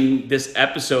watching this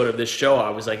episode of this show,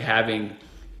 I was like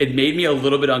it made me a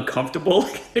little bit uncomfortable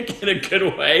in a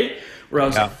good way, where I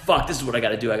was like, fuck, this is what I got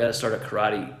to do. I got to start a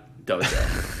karate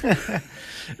dojo.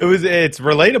 It's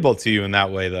relatable to you in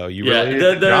that way though.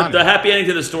 The happy ending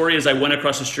to the story is I went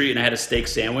across the street and I had a steak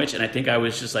sandwich, and I think I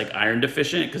was just like iron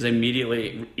deficient because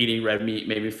immediately eating red meat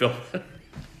made me feel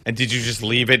And did you just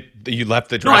leave it? You left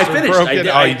the dresser broken? No, I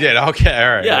finished. You did? Okay,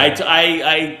 all right. Yeah,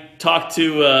 I talked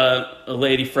to a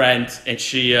lady friend, and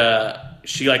she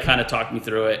like kind of talked me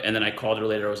through it, and then I called her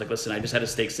later. I was like, listen, I just had a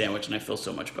steak sandwich, and I feel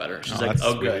so much better. She's like,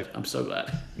 oh, good. I'm so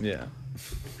glad. Yeah.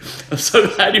 I'm so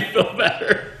glad you feel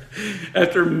better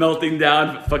after melting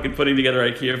down, fucking putting together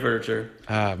IKEA furniture.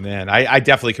 Oh, man. I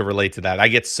definitely could relate to that. I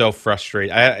get so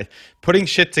frustrated. Putting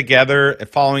shit together,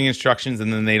 following instructions,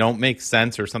 and then they don't make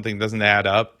sense or something doesn't add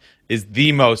up is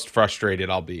the most frustrated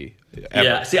I'll be ever.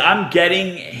 Yeah. See, I'm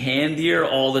getting handier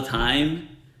all the time.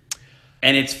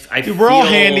 And we're all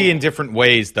handy in different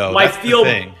ways, though. Well, I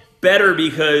feel better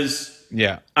because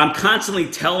yeah, I'm constantly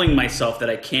telling myself that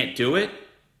I can't do it.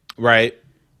 Right.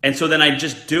 And so then I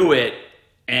just do it.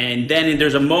 And then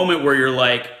there's a moment where you're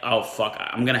like, oh, fuck,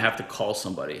 I'm going to have to call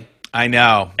somebody. I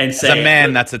know. And as a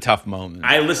man, that's a tough moment.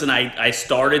 I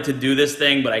started to do this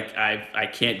thing, but I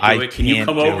can't do it. Can you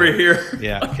come over here?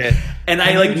 Yeah. Okay. And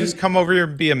Can I you just come over here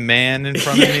and be a man in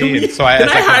front of me? Can And so I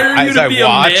hire you to be a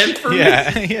man for me?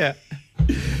 Yeah.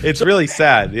 It's really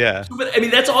sad. Yeah. But I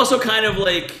mean, that's also kind of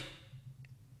like,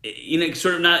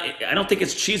 sort of not. I don't think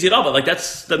it's cheesy at all, but like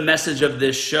that's the message of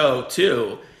this show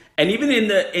too. And even in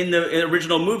the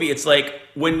original movie, it's like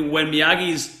when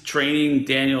Miyagi's training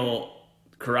Daniel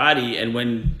karate, and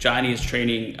when Johnny is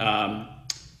training,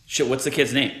 what's the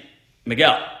kid's name?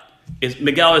 Miguel is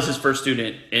his first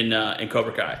student in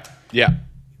Cobra Kai. Yeah,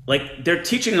 like they're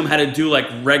teaching him how to do like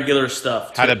regular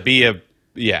stuff, how to be a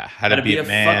man.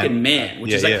 Fucking man.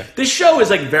 Which is like this show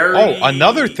is like very. Oh,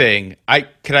 another thing. I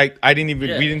can't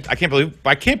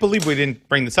believe we didn't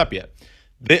bring this up yet.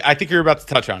 I think you're about to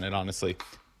touch on it. Honestly,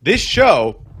 this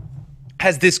show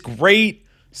has this great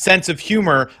sense of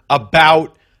humor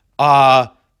about.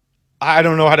 I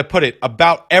don't know how to put it,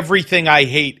 about everything I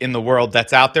hate in the world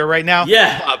that's out there right now.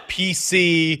 Yeah.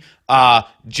 PC,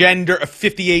 gender,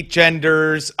 58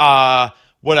 genders,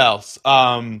 what else?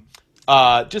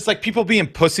 Just like people being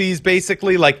pussies,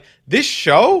 basically. Like this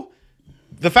show,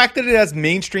 the fact that it has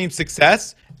mainstream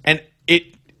success and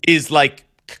it is like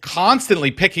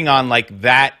constantly picking on like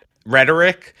that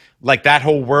rhetoric, like that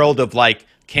whole world of like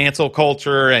cancel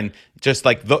culture and just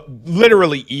like the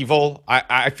literally evil.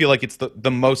 I feel like it's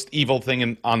the most evil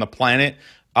thing on the planet.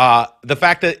 The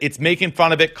fact that it's making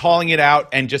fun of it, calling it out,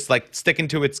 and just like sticking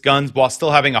to its guns while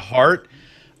still having a heart.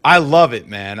 I love it,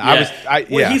 man.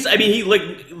 Yeah.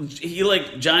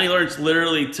 Johnny Lawrence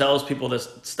literally tells people to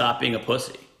stop being a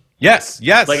pussy. Yes.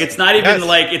 Like it's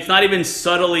not even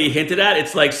subtly hinted at.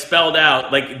 It's like spelled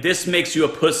out. Like this makes you a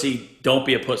pussy. Don't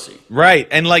be a pussy. Right,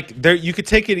 and like you could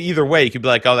take it either way. You could be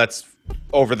like, oh, that's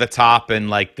over the top, and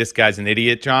like this guy's an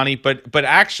idiot, Johnny. But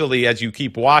actually, as you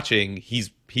keep watching,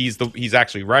 he's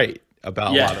actually right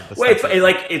about a lot of the stuff.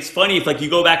 It's funny if like you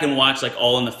go back and watch like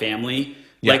All in the Family.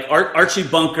 Yeah. Like Archie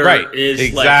Bunker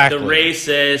is like the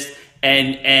racist,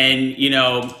 and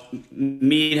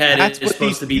Meathead is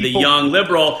supposed to be the young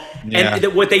liberal. Yeah.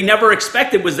 And what they never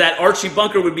expected was that Archie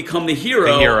Bunker would become the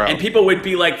hero. And people would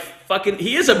be like, "Fucking,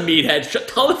 he is a meathead.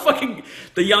 Tell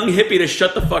the young hippie to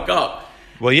shut the fuck up."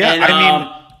 Well, yeah, and,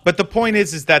 but the point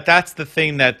is that that's the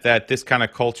thing that this kind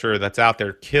of culture that's out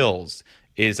there kills.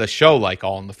 Is a show like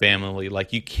All in the Family.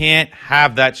 Like you can't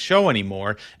have that show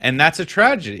anymore, and that's a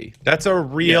tragedy. That's a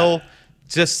real,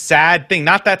 just sad thing.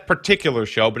 Not that particular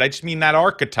show, but I just mean that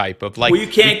archetype of like. Well, you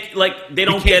can't they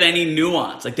don't get any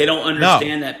nuance. Like they don't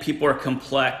understand that people are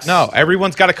complex. No,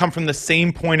 everyone's got to come from the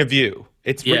same point of view.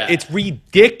 It's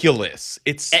ridiculous.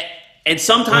 And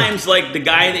sometimes like the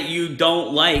guy that you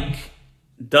don't like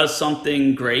does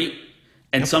something great.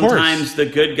 And sometimes the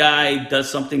good guy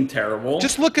does something terrible.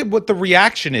 Just look at what the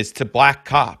reaction is to black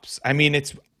cops. I mean,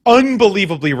 it's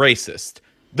unbelievably racist.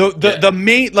 The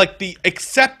main, like the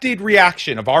accepted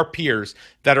reaction of our peers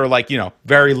that are like,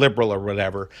 very liberal or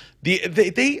whatever.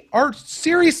 They are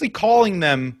seriously calling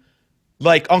them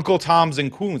like Uncle Toms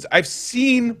and Coons. I've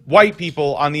seen white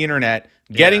people on the internet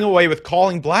getting away with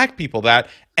calling black people that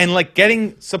and like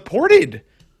getting supported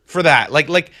for that.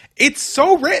 Like it's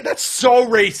so that's so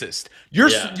racist.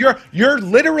 You're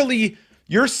literally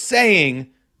saying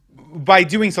by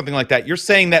doing something like that, you're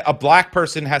saying that a black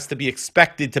person has to be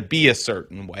expected to be a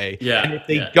certain way. Yeah. And if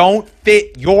they don't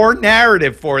fit your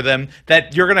narrative for them,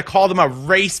 that you're going to call them a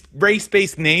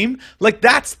race-based name, like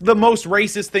that's the most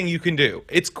racist thing you can do.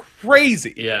 It's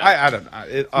crazy. Yeah. I don't know.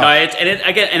 I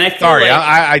feel sorry,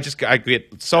 like I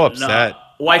get so upset. No.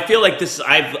 Well, I feel like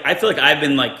I feel like I've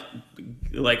been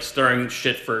like stirring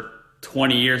shit for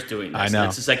 20 years doing this. I know. And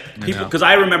it's just like people, because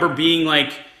I remember being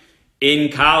like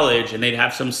in college and they'd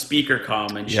have some speaker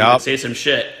come and she would say some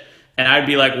shit. And I'd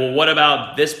be like, well, what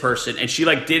about this person? And she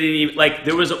like didn't even like,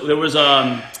 there was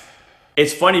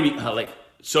it's funny.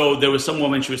 So there was some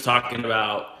woman, she was talking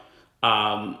about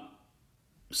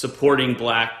supporting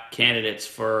black candidates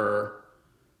for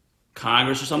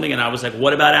Congress or something. And I was like,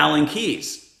 what about Alan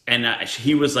Keyes? And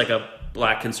he was like a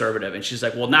black conservative. And she's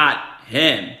like, well, not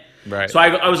him. Right. So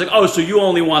I was like, oh, so you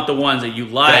only want the ones that you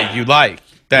like. That you like.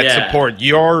 That support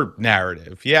your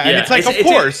narrative. Yeah. And it's like, of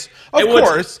course.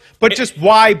 But just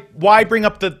why bring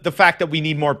up the fact that we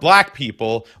need more black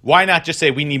people? Why not just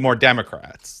say we need more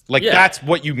Democrats? Like, that's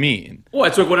what you mean. Well,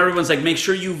 it's like when everyone's like, make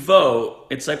sure you vote.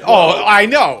 It's like, well, I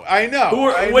know. Who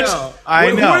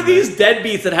are these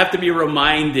deadbeats that have to be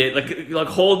reminded? Like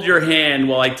hold your hand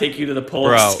while I take you to the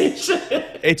polling station.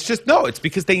 It's just, it's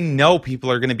because they know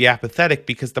people are going to be apathetic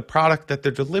because the product that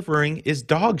they're delivering is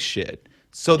dog shit.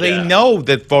 So they know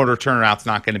that voter turnout's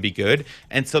not going to be good.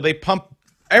 And so they pump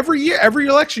every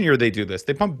election year they do this.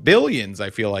 They pump billions, I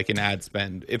feel like, in ad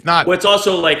spend. If not, well, it's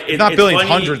also like it's not billions,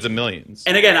 funny. Hundreds of millions.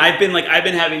 And again, I've been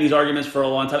having these arguments for a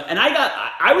long time, and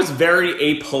I was very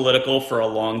apolitical for a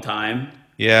long time.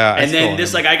 Yeah, and then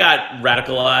this I got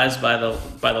radicalized by the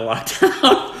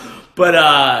lockdown.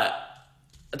 But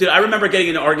dude, I remember getting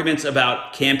into arguments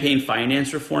about campaign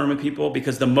finance reform with people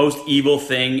because the most evil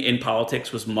thing in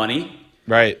politics was money.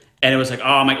 Right. And it was like,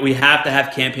 oh my, we have to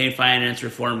have campaign finance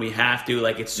reform. We have to,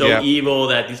 like, it's so evil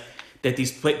that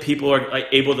these people are like,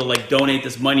 able to like donate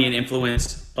this money and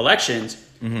influence elections.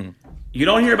 Mm-hmm. You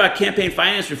don't hear about campaign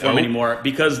finance reform anymore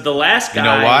because the last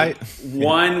guy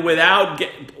won without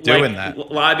doing that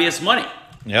lobbyist money.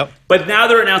 Yep. But now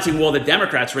they're announcing, well, the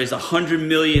Democrats raised $100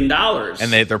 million,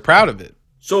 and they're proud of it.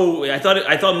 So I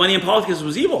thought money in politics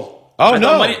was evil. Oh,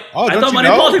 no. I thought money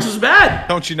in politics was bad.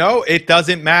 Don't you know? It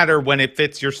doesn't matter when it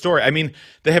fits your story. I mean,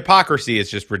 the hypocrisy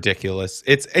is just ridiculous.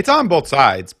 It's on both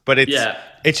sides, but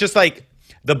it's just like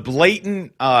the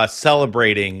blatant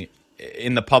celebrating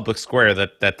in the public square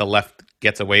that the left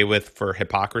gets away with for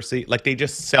hypocrisy. Like, they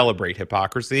just celebrate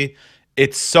hypocrisy.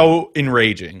 It's so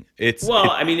enraging.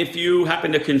 I mean, if you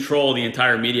happen to control the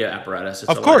entire media apparatus,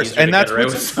 it's of course, and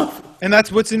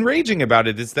that's what's enraging about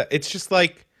it is that it's just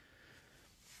like,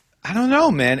 I don't know,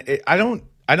 man. I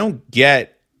don't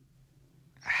get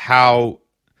how.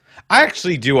 I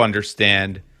actually do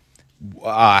understand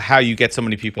how you get so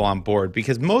many people on board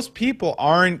because most people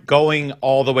aren't going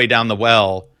all the way down the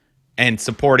well and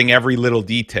supporting every little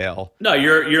detail. No,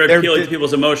 you're appealing to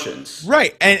people's emotions,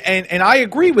 right? And I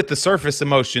agree with the surface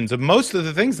emotions of most of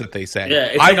the things that they say.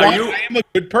 Yeah, I am a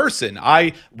good person.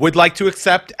 I would like to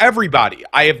accept everybody.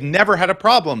 I have never had a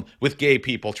problem with gay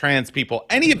people, trans people,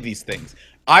 any of these things.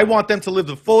 I want them to live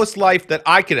the fullest life that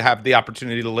I could have the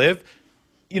opportunity to live.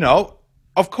 You know,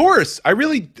 of course, I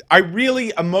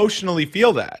really emotionally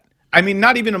feel that. I mean,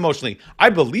 not even emotionally.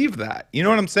 I believe that. You know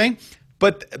what I'm saying?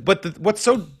 But what's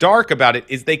so dark about it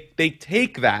is they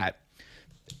take that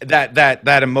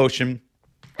emotion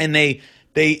and they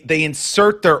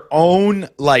insert their own,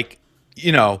 like,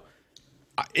 you know,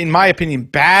 in my opinion,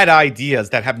 bad ideas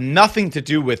that have nothing to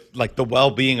do with like the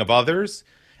well-being of others.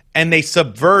 And they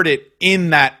subvert it in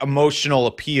that emotional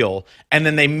appeal, and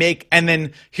then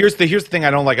here's the thing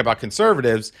I don't like about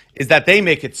conservatives is that they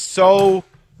make it so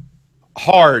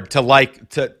hard to like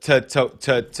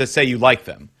to say you like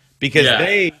them because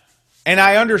and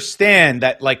I understand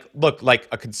that like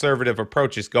a conservative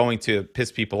approach is going to piss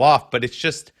people off, but it's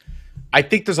just I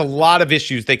think there's a lot of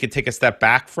issues they could take a step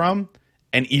back from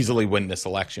and easily win this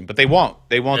election, but they won't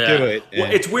do it. Well,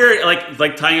 it's weird,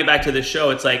 like tying it back to this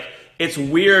show. It's like. It's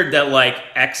weird that like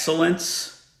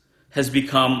excellence has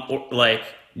become like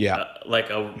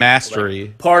a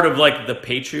mastery part of like the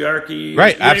patriarchy,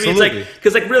 right? You know absolutely. I mean? It's like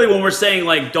because like really when we're saying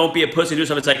like don't be a pussy, do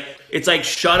stuff. It's like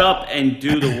shut up and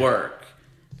do the work,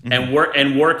 and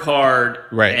work hard,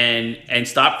 right? And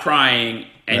stop crying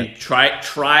and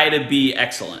try to be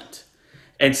excellent,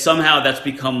 and somehow that's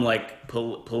become like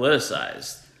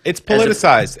politicized. It's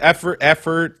politicized.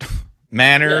 Effort,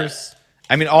 manners. Yeah.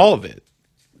 I mean, all of it.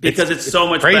 Because it's so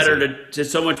much better to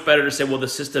say, well, the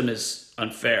system is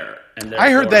unfair. And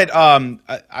I heard that.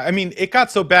 I mean, it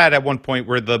got so bad at one point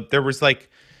where there was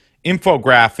like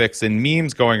infographics and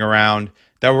memes going around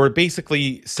that were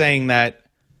basically saying that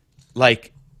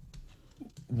like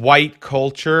white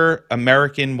culture,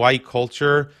 American white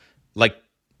culture, like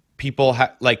people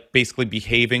like basically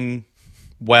behaving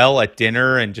well at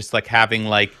dinner and just like having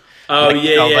like.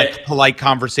 Like polite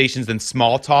conversations and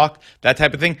small talk, that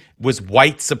type of thing was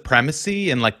white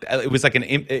supremacy, and like it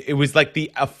was like the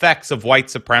effects of white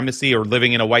supremacy or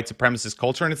living in a white supremacist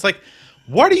culture. And it's like,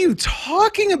 what are you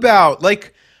talking about?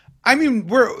 Like, I mean,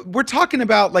 we're talking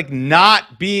about like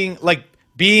not being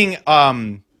being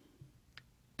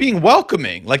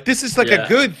welcoming. Like this is like a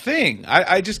good thing.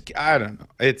 I don't know.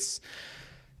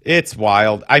 It's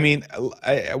wild. I mean,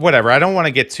 whatever. I don't want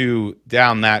to get too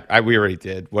down that. We already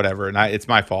did. Whatever, and it's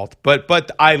my fault.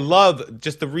 But I love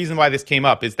just the reason why this came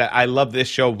up is that I love this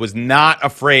show. Was not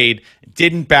afraid.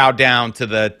 Didn't bow down to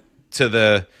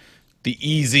the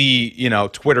easy, you know,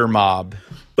 Twitter mob.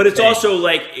 But it's also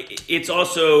like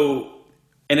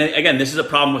and again, this is a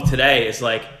problem with today. Is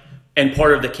like, and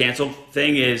part of the cancel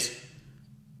thing is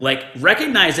like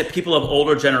recognize that people of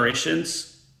older generations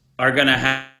are going to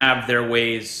have their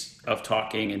ways of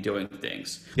talking and doing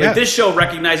things. Like this show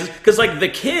recognizes, because like the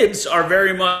kids are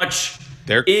very much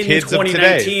they're in kids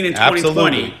 2019 and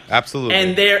 2020. Absolutely.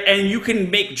 And you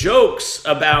can make jokes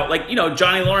about like, you know,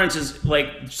 Johnny Lawrence is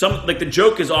like the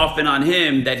joke is often on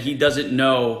him that he doesn't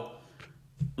know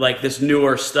like this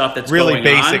newer stuff that's really going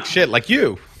on. Basic shit like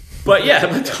you. But yeah,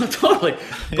 but totally.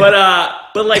 But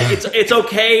like it's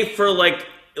okay for like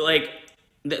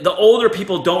the older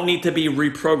people don't need to be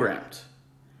reprogrammed.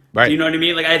 Right. Do you know what I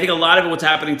mean? Like I think a lot of what's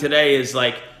happening today is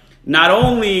like not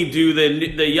only do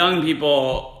the young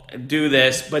people do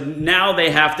this, but now they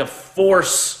have to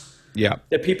force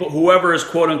the people, whoever is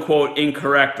quote unquote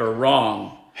incorrect or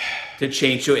wrong, to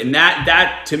change to it. And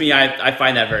that to me, I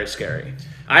find that very scary.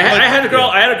 I had a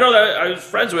girl that I was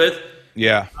friends with.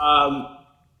 Yeah. I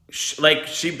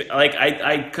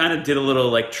kind of did a little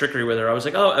like trickery with her. I was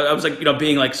like,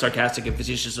 being like sarcastic and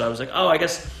facetious. So I was like, oh, I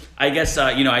guess,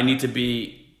 I need to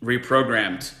be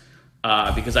reprogrammed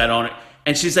because I don't.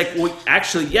 And she's like, well,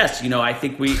 actually, yes, I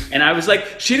think and I was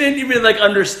like, she didn't even like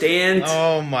understand.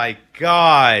 Oh my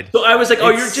God. So I was like,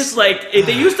 you're just like,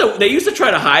 they used to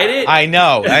try to hide it. I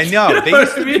know.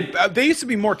 You They used to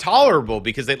be more tolerable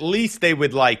because at least they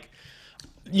would like,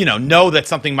 know that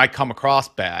something might come across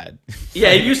bad. Yeah,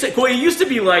 it used to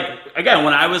be like, again,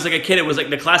 when I was like a kid, it was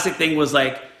like the classic thing was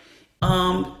like,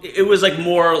 it was like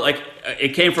more like it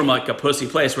came from like a pussy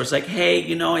place where it's like,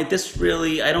 hey, this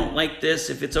really, I don't like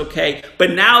this, if it's okay. But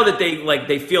now that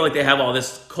they feel like they have all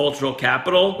this cultural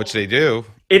capital, which they do.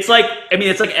 It's like,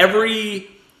 it's like every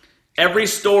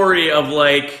story of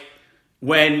like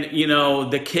when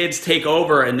the kids take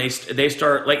over and they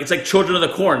start like, it's like Children of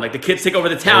the Corn, like the kids take over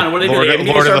the town and what do they do?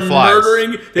 They start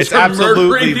murdering. It's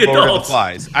absolutely Lord of the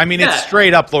Flies. I mean, it's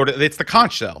straight up it's the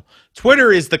conch shell.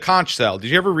 Twitter is the conch shell.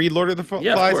 Did you ever read Lord of the Flies?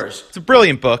 Yeah, of course. It's a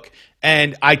brilliant book,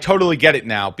 and I totally get it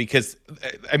now because,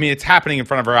 it's happening in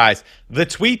front of our eyes. The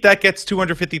tweet that gets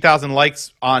 250,000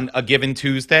 likes on a given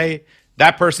Tuesday,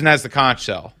 that person has the conch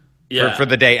shell for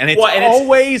the day, and it's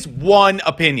always one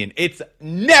opinion. It's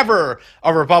never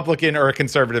a Republican or a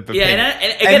conservative opinion. Yeah,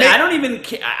 and again, I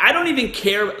don't even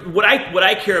care. What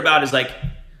I care about is like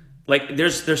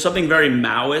there's something very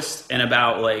Maoist and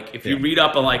about like if you read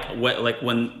up on like what like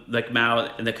when like Mao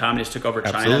and the communists took over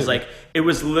China, it's like it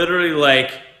was literally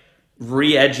like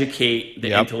re-educate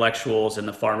the intellectuals and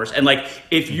the farmers, and like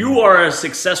if you are a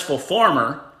successful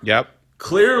farmer,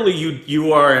 clearly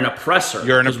you are an oppressor.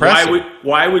 You're an oppressor.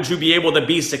 Why would you be able to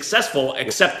be successful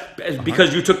except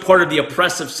because you took part of the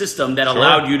oppressive system that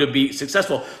allowed you to be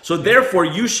successful? So therefore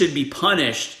you should be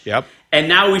punished. And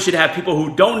now we should have people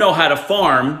who don't know how to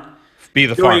farm be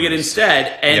the doing it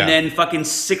instead, and then fucking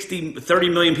 30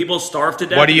 million people starve to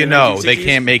death. What do you know? They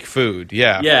can't make food.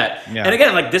 Yeah. And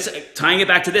again, like this, tying it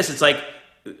back to this, it's like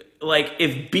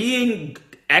if being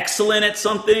excellent at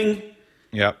something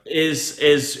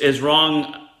is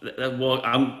wrong,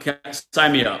 well,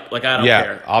 sign me up. Like I don't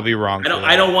care. I'll be wrong.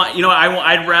 I don't want.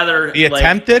 I'd rather the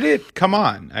attempt at it. Come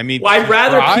on. I mean, I'd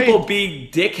rather people be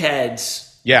dickheads.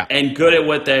 And good at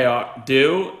what they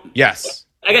do. Yes.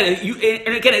 Again,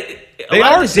 they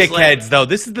are dickheads, though.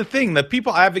 This is the thing. The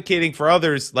people advocating for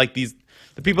others, like the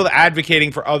people that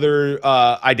advocating for other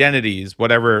identities,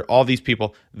 whatever, all these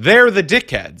people, they're the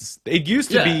dickheads. It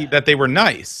used to be that they were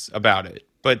nice about it,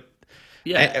 but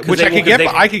which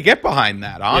I could get behind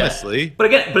that, honestly. Yeah.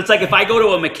 But it's like if I go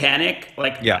to a mechanic,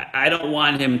 like I don't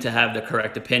want him to have the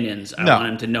correct opinions. I want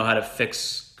him to know how to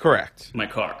fix my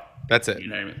car. That's it. You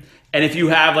know what I mean? And if you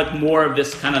have like more of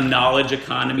this kind of knowledge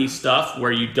economy stuff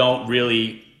where you don't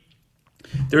really,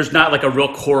 there's not like a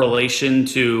real correlation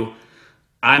to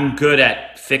I'm good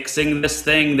at fixing this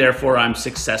thing, therefore I'm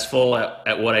successful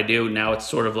at what I do. Now it's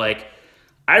sort of like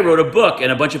I wrote a book and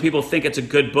a bunch of people think it's a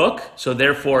good book, so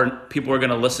therefore people are going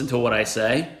to listen to what I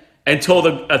say until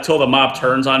the mob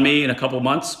turns on me in a couple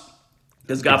months.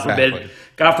 Because God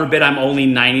forbid I'm only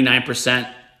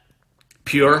 99%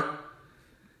 pure.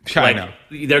 I know.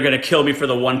 They're going to kill me for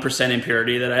the 1%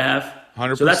 impurity that I have.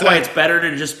 100%. So that's why it's better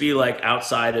to just be like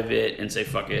outside of it and say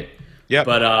fuck it. Yeah.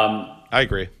 But I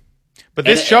agree. But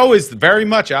this show is very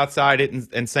much outside it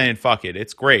and saying fuck it.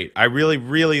 It's great. I really,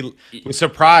 really was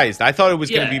surprised. I thought it was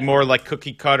going to be more like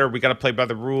cookie cutter. We got to play by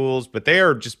the rules. But they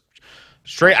are just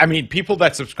straight. I mean, people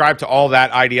that subscribe to all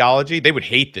that ideology, they would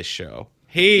hate this show.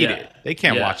 Hate it. They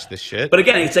can't watch this shit. But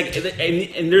again, it's like,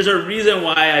 and there's a reason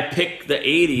why I picked the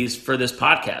 80s for this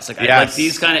podcast. Like, I like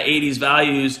these kind of 80s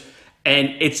values,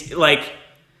 and it's like,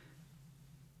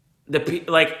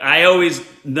 I always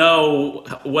know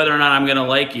whether or not I'm gonna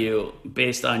like you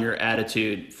based on your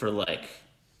attitude for like,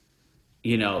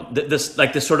 this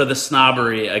like this sort of the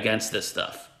snobbery against this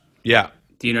stuff. Yeah.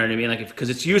 Do you know what I mean? Like, because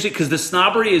the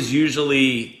snobbery is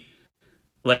usually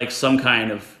like some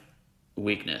kind of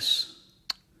weakness.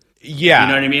 Yeah. You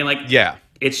know what I mean? Like,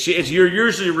 it's you're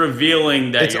usually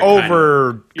revealing that it's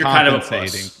over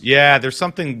compensating. Yeah, there's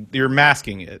something, you're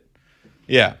masking it.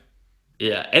 Yeah.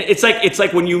 Yeah. And it's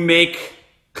like when you make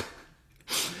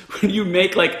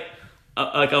like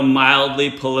a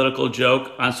mildly political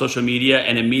joke on social media,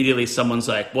 and immediately someone's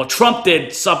like, "Well, Trump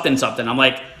did something, something." I'm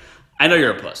like, "I know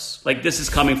you're a puss. Like this is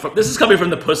coming from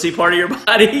the pussy part of your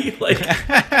body." Like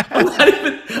I'm not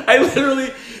even. I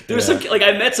literally there's some like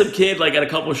I met some kid like at a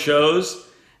couple shows,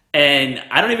 and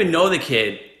I don't even know the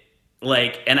kid.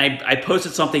 Like, and I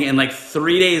posted something, and like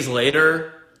 3 days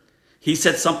later, he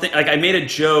said something like I made a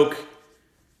joke,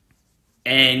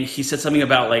 and he said something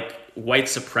about like white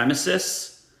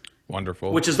supremacists.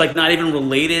 Wonderful. Which is like not even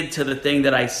related to the thing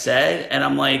that I said. And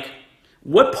I'm like,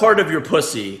 what part of your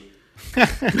pussy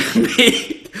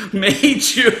made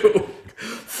you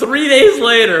 3 days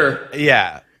later?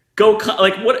 Yeah. Go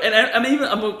like what? And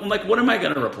I'm like, what am I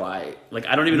gonna reply? Like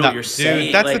I don't even know what you're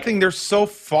saying. That's like, the thing. They're so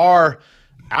far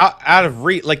out of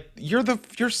reach. Like you're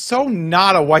so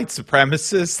not a white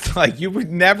supremacist. Like you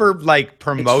would never like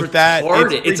promote that.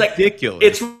 It's ridiculous.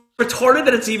 It's retarded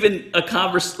that it's even a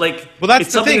converse. Like, well, that's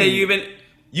it's the something thing. that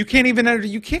you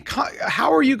can't.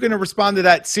 How are you going to respond to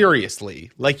that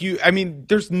seriously? Like I mean,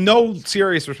 there's no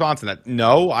serious response to that.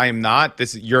 No, I am not.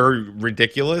 You're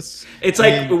ridiculous. It's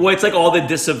it's like all the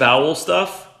disavowal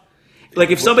stuff. Like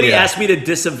if somebody asked me to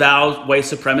disavow white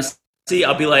supremacy,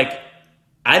 I'll be like,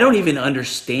 I don't even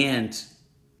understand,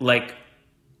 like,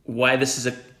 why this is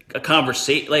a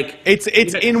conversation. Like it's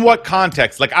in what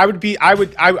context? Like I would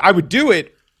do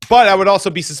it, but I would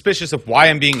also be suspicious of why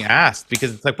I'm being asked,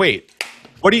 because it's like, wait,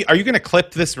 are you going to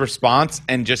clip this response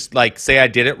and just like say I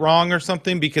did it wrong or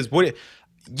something? Because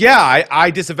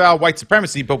I disavow white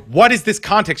supremacy, but what is this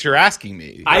context you're asking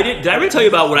me? Did I ever tell you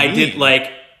about when I did,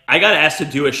 like, I got asked to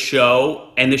do a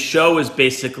show, and the show was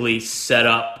basically set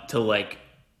up to like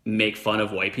make fun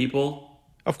of white people.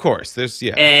 Of course,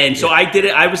 and so I did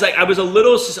it. I was like,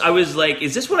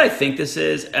 is this what I think this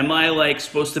is? Am I like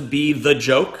supposed to be the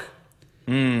joke?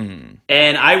 And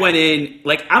I went in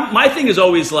like my thing is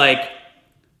always like,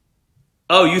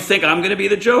 oh, you think I'm gonna be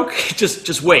the joke?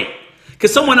 just wait,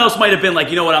 because someone else might have been like,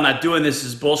 you know what, I'm not doing this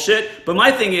is bullshit. But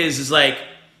my thing is like,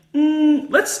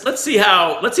 let's see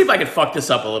if I can fuck this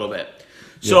up a little bit.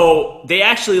 Yeah. So they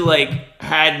actually like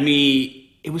had me.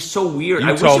 It was so weird.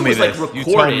 You told me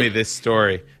this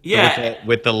story. Yeah,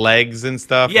 with the legs and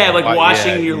stuff. Yeah, like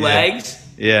washing your legs.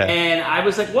 Yeah, and I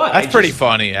was like, "What?" That's pretty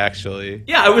funny, actually.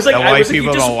 Yeah, I was like, white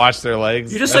people don't wash their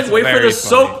legs. You just like wait for the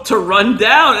soap to run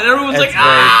down, and everyone's like,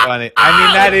 "Ah!" Very funny. I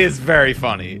mean, that is very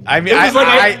funny. I mean,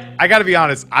 I got to be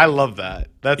honest. I love that.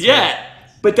 That's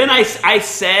But then I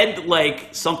said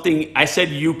like something. I said,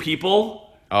 "You people."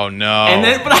 Oh no! And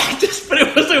then, but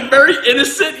it was a very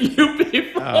innocent "you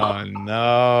people." Oh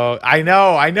no! I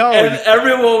know. And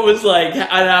everyone was like, and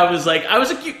I was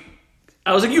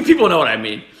like, you people know what I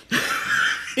mean.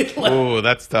 Like, oh,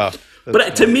 that's tough.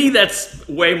 To me, that's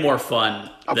way more fun.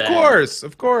 Of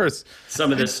course.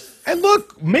 Some of this. And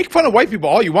look, make fun of white people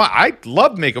all you want. I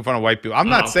love making fun of white people. I'm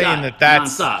not saying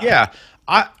that's nonstop. Yeah.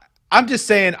 I'm just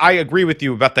saying I agree with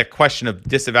you about that question of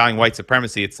disavowing white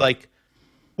supremacy. It's like,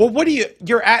 well,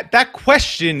 you're at that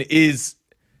question is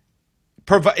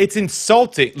it's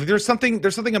insulting. There's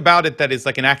something about it that is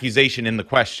like an accusation in the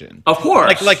question. Of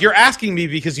course. Like you're asking me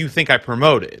because you think I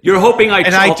promote it. You're hoping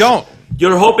I don't.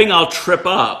 You're hoping I'll trip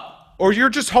up. Or you're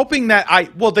just hoping that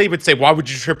they would say, why would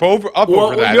you trip over that?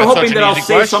 You're That's hoping that I'll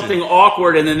say something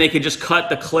awkward and then they could just cut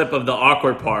the clip of the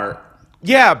awkward part.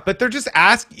 Yeah, but they're just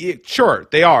asking. Sure,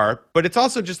 they are. But it's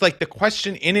also just like the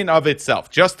question in and of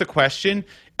itself. Just the question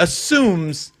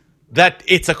assumes that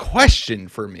it's a question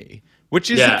for me, which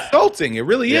is insulting. It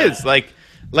really is. Like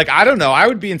I don't know. I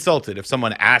would be insulted if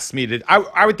someone asked me to.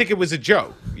 I would think it was a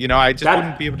joke. You know, I just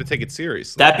wouldn't be able to take it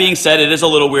seriously. That being said, it is a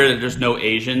little weird that there's no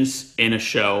Asians in a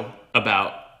show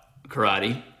about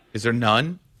karate. Is there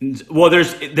none? Well, no.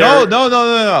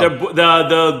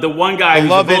 The one guy who's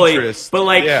love a bully, interest. But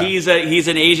like he's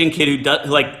an Asian kid who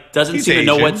doesn't seem to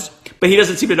know what's. But he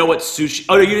doesn't seem to know what sushi.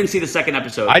 Oh no, you didn't see the second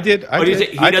episode. I did.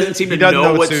 He doesn't seem to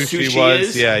know what sushi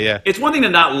was. is. Yeah. It's one thing to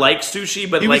not like sushi,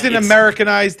 but he was an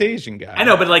Americanized Asian guy. I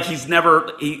know, but like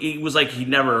he was like he'd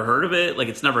never heard of it. Like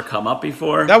it's never come up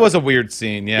before. That was a weird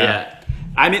scene. Yeah.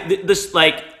 I mean, this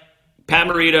like. Pat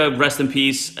Morita, rest in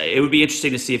peace. It would be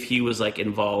interesting to see if he was like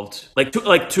involved. Like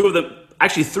three of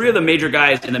the major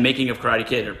guys in the making of Karate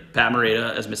Kid are Pat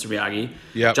Morita as Mr.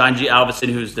 Miyagi, John G. Avildsen,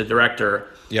 who's the director,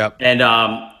 and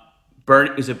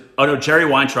Jerry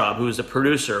Weintraub, who's the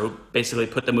producer who basically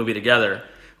put the movie together.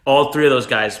 All three of those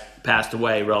guys passed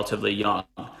away relatively young.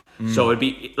 So it'd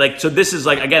be like, so this is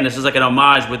like, again, this is like an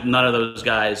homage with none of those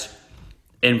guys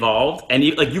involved. And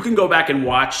you can go back and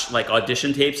watch like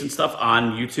audition tapes and stuff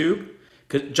on YouTube.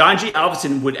 Because John G.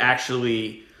 Avildsen would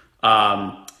actually,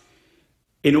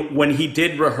 when he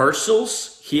did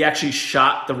rehearsals, he actually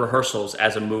shot the rehearsals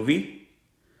as a movie.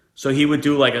 So he would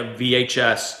do like a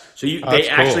VHS. So they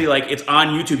actually cool. Like it's on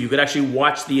YouTube. You could actually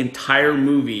watch the entire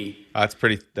movie.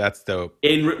 That's dope.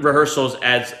 In rehearsals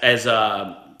as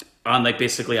on like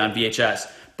basically on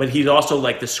VHS. But he's also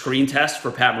like the screen test for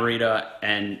Pat Morita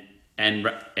and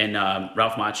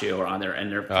Ralph Macchio are on there,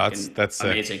 and they're that's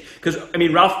amazing. Because I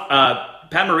mean,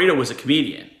 Pat Morita was a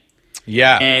comedian.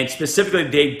 Yeah, and specifically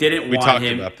they didn't want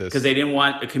him because they didn't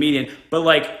want a comedian. But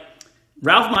like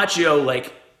Ralph Macchio,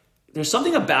 like there's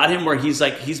something about him where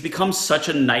he's become such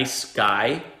a nice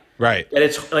guy, right? That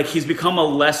it's like he's become a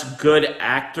less good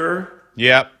actor.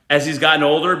 Yep. As he's gotten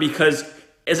older, because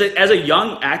as a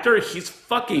young actor, he's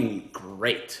fucking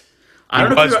great. He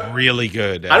was really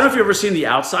good. I don't know if you've ever seen The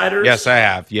Outsiders. Yes, I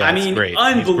have. Yeah, I mean, great.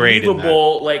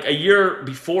 Unbelievable. Like a year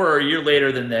before or a year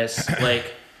later than this,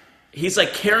 like he's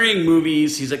like carrying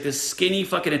movies. He's like this skinny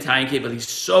fucking Italian kid, but he's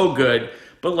so good.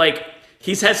 But like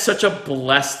he's had such a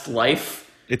blessed life.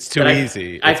 It's too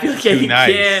easy. I feel like he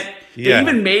can't. They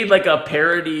even made like a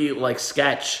parody like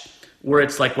sketch where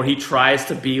it's like where he tries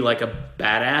to be like a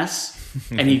badass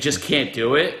and he just can't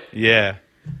do it. Yeah.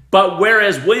 But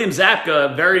whereas William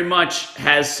Zabka very much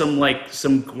has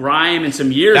some grime and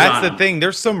some years on him. That's the thing.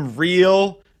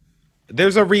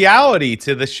 There's a reality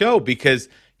to the show because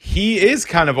he is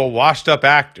kind of a washed up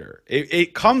actor.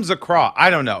 It comes across. I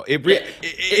don't know. If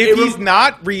he's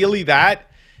not really that,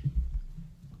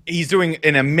 he's doing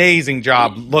an amazing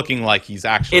job looking like he's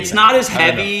actually. It's not as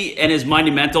heavy and as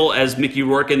monumental as Mickey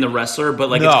Rourke in The Wrestler, but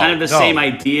like it's kind of the same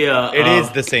idea. It is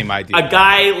the same idea. A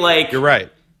guy like you're right.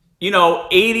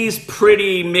 80s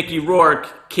pretty Mickey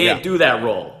Rourke can't do that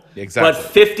role. Exactly.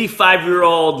 But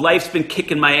 55-year-old life's been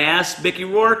kicking my ass Mickey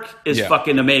Rourke is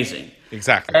fucking amazing.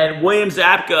 Exactly. And William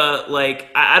Zabka, like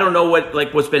I don't know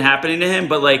what's been happening to him,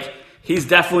 but like he's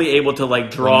definitely able to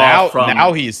like draw from.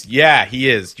 Now he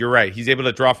is. You're right. He's able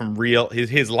to draw from real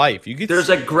his life. There's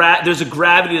a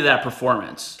gravity to that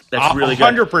performance that's really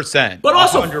good. 100%. But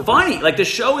also 100%. Funny. Like the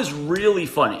show is really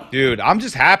funny. Dude, I'm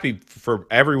just happy for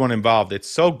everyone involved. It's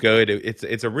so good.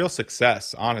 It's a real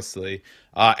success, honestly.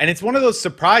 And it's one of those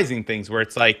surprising things where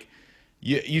it's like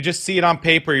you just see it on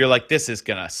paper. You're like, this is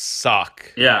gonna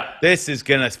suck. Yeah, this is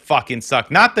gonna fucking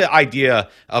suck. Not the idea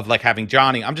of like having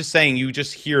Johnny. I'm just saying you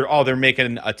just hear, oh, they're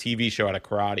making a TV show out of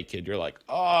Karate Kid. You're like,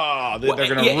 oh, they're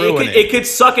gonna ruin it. It could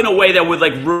suck in a way that would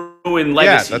like ruin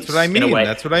legacies. Yeah, that's what I mean.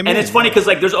 That's what I mean. And it's funny because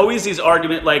like there's always these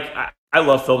arguments. Like I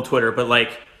love film Twitter, but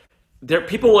like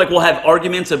people like will have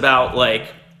arguments about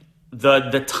like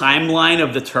the timeline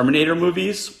of the Terminator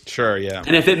movies. Sure, yeah.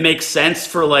 And if it makes sense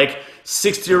for like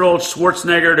 60-year-old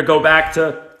Schwarzenegger to go back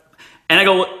to, and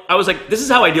I was like, this is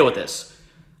how I deal with this.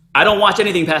 I don't watch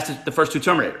anything past the first two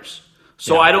Terminators.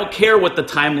 So I don't care what the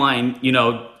timeline,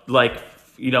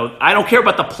 I don't care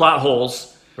about the plot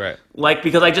holes. Right. Like,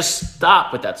 because I just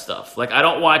stop with that stuff. Like, I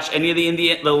don't watch any of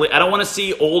I don't want to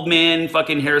see old man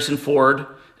fucking Harrison Ford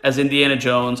as Indiana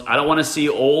Jones. I don't want to see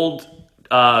old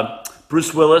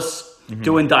Bruce Willis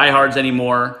doing Die Hards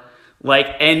anymore.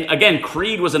 Like, and again,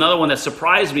 Creed was another one that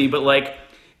surprised me, but like,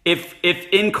 if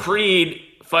in Creed,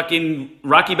 fucking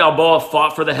Rocky Balboa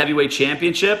fought for the heavyweight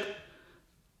championship,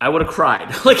 I would have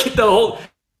cried. Like,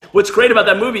 what's great about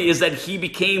that movie is that he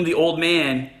became the old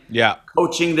man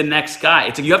coaching the next guy.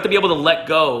 It's like you have to be able to let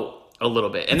go a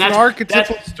little bit. And that's an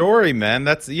archetypal story, man.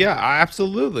 That's,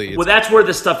 absolutely. Well, that's where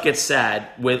the stuff gets sad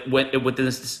with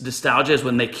this nostalgia is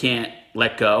when they can't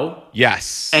let go.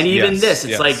 Yes. And even this,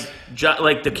 it's like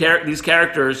these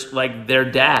characters, like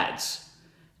they're dads,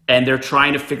 and they're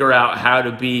trying to figure out how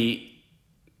to be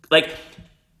like.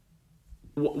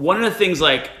 One of the things,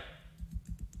 like,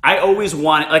 I always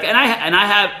wanted, like, and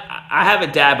I have a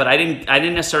dad, but I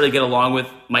didn't necessarily get along with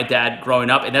my dad growing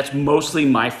up, and that's mostly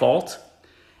my fault.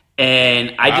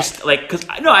 And I just like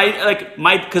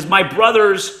because my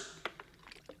brothers,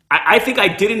 I think I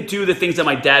didn't do the things that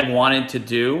my dad wanted to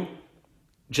do.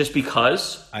 Just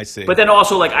because. I see. But then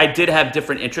also, like, I did have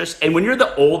different interests. And when you're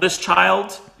the oldest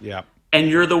child and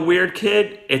you're the weird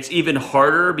kid, it's even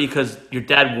harder because your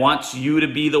dad wants you to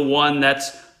be the one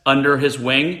that's under his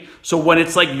wing. So when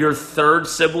it's like your third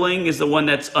sibling is the one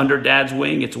that's under dad's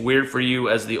wing, it's weird for you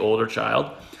as the older child.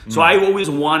 So I always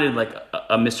wanted, like,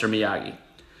 a Mr. Miyagi.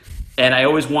 And I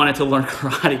always wanted to learn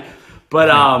karate. But,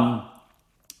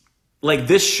 like,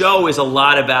 this show is a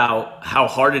lot about how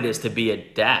hard it is to be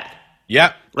a dad.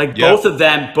 Yep. Like both of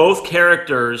them, both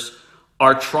characters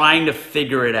are trying to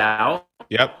figure it out.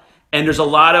 Yep. And there's a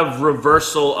lot of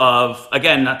reversal of,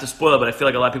 again, not to spoil it, but I feel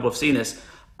like a lot of people have seen this.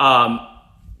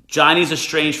 Johnny's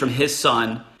estranged from his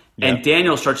son, and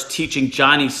Daniel starts teaching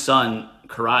Johnny's son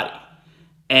karate.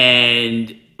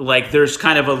 and like there's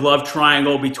kind of a love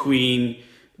triangle between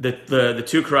the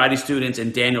two karate students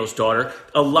and Daniel's daughter.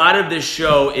 A lot of this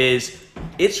show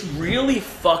it's really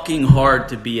fucking hard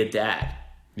to be a dad.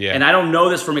 Yeah. And I don't know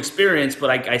this from experience, but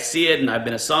I see it, and I've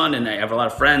been a son, and I have a lot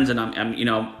of friends, and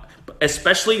I'm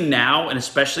especially now, and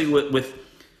especially with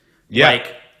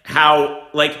like how,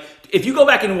 like, if you go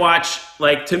back and watch,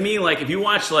 like, to me, like, if you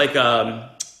watch, like,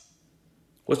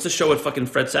 what's the show with fucking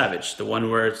Fred Savage? The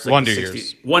one where it's like Wonder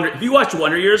Years. If you watch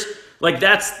Wonder Years, like,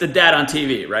 that's the dad on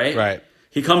TV, right? Right.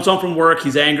 He comes home from work,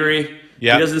 he's angry.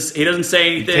 Yeah. He doesn't say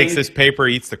anything. He takes his paper,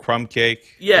 eats the crumb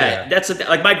cake. Yeah. That's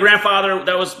like my grandfather.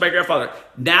 That was my grandfather.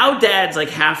 Now dads like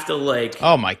have to like.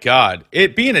 Oh my God!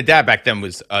 Being a dad back then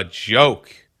was a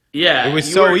joke. Yeah, it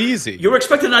was so easy. You were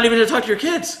expected not even to talk to your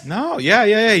kids. No, yeah.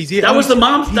 That was the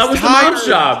mom's job. He's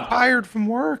tired from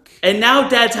work. And now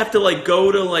dads have to like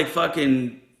go to like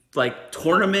fucking like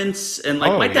tournaments, and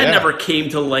like my dad never came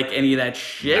to like any of that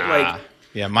shit. Nah. Like,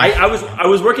 yeah, I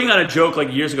was working on a joke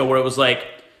like years ago where it was like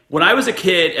when I was a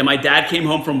kid and my dad came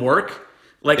home from work,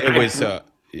 like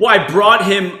I brought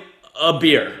him a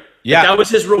beer. Yeah, like, that was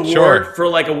his reward for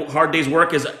like a hard day's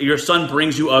work. Is your son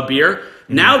brings you a beer?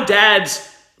 Mm-hmm. Now dads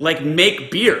like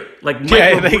make beer, like they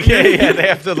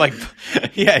have to like,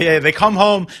 they come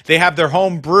home, they have their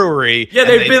home brewery. Yeah,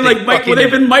 they've been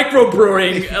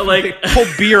microbrewing, like they pull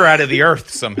beer out of the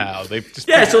earth somehow. They just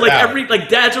so like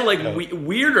dads are like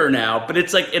weirder now, but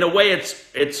it's like in a way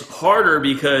it's harder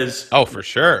because for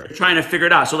sure they're trying to figure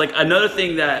it out. So like another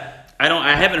thing that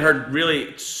I haven't heard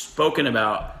really spoken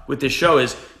about with this show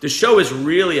is the show is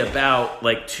really about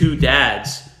like two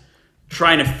dads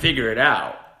trying to figure it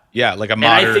out. Yeah, like a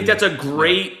modern. And I think that's a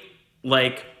great,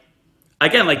 like,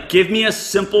 again, like, give me a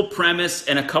simple premise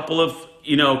and a couple of,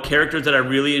 characters that I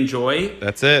really enjoy.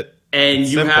 That's it. And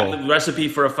you have the recipe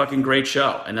for a fucking great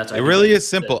show. And that's it really is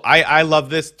simple. I love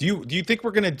this. Do you think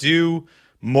we're gonna do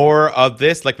more of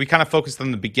this? Like we kind of focused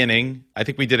on the beginning. I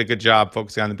think we did a good job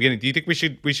focusing on the beginning. Do you think we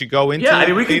should go into? Yeah, I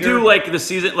mean, we could do like the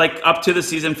season, like up to the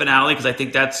season finale, because I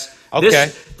think that's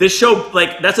okay. This show,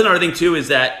 like, that's another thing too, is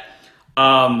that.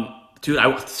 Dude,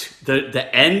 the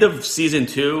end of season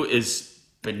 2 is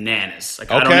bananas.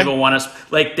 Like I don't even want to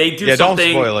like they do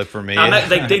something. Don't spoil it for me.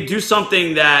 Like they do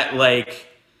something that like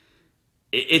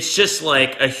it's just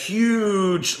like a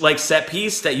huge like set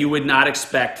piece that you would not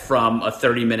expect from a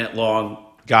 30-minute long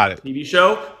TV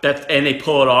show. And they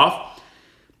pull it off.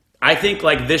 I think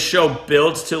like this show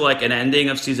builds to like an ending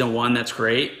of season 1 that's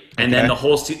great. And then the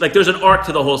whole like there's an arc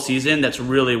to the whole season that's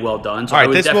really well done. So all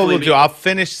right, this is what we'll do. I'll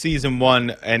finish season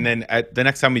 1, and then the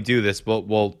next time we do this,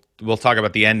 we'll talk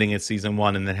about the ending of season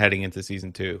 1 and then heading into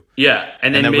season 2. Yeah,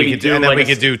 and then we could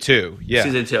do 2. Yeah,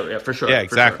 season 2. Yeah, for sure. Yeah,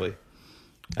 exactly. Sure.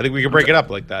 I think we can break it up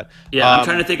like that. Yeah, I'm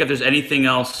trying to think if there's anything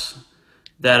else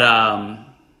that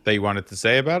that you wanted to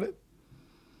say about it.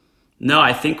 No,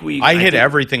 I think I hit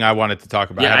everything I wanted to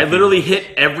talk about. Yeah, I literally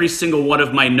hit every single one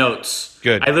of my notes.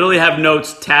 Good. I literally have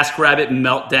notes: TaskRabbit,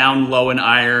 meltdown, low and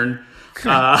iron,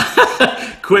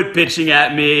 quit pitching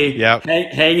at me,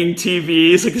 hanging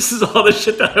TVs. Like this is all the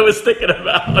shit that I was thinking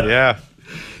about. Yeah.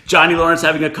 Johnny Lawrence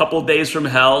having a couple days from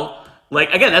hell.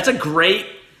 Like again, that's a great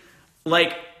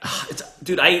like.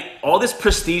 Dude, all this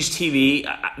prestige TV.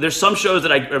 There's some shows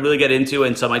that I really get into,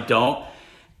 and some I don't.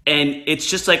 And it's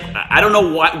just like, I don't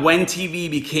know when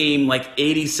TV became like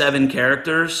 87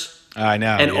 characters. I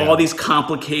know. And all these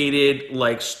complicated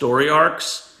like story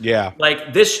arcs. Yeah.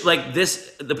 Like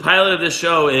the pilot of this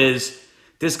show is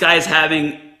this guy's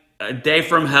having a day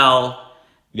from hell.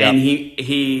 Yep. And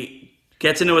he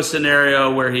gets into a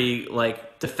scenario where he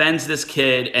like defends this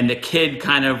kid, and the kid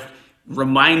kind of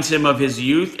reminds him of his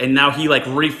youth, and now he like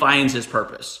refines his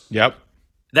purpose. Yep.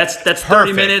 That's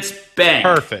 30 minutes, bang.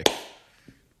 Perfect.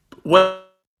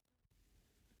 What?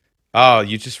 Oh,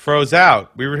 you just froze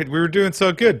out. We were doing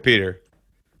so good, Peter.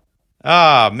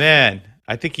 Oh man,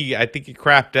 I think he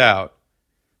crapped out.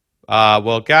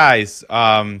 Well, guys,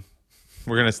 we're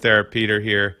gonna stare at Peter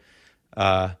here.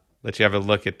 Let you have a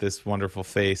look at this wonderful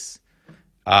face.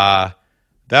 That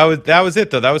was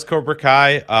it though. That was Cobra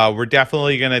Kai. We're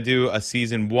definitely gonna do a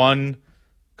season 1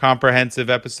 comprehensive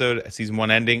episode, a season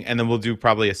 1 ending, and then we'll do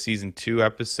probably a season 2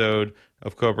 episode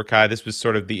of Cobra Kai. This was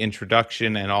sort of the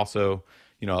introduction and also,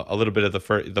 a little bit of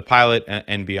the pilot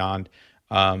and beyond.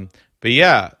 But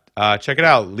yeah, check it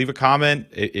out. Leave a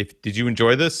comment. Did you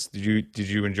enjoy this? Did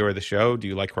you enjoy the show? Do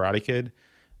you like Karate Kid?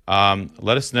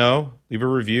 Let us know. Leave a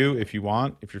review if you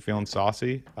want, if you're feeling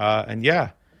saucy. And yeah,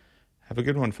 have a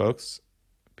good one, folks.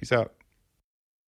 Peace out.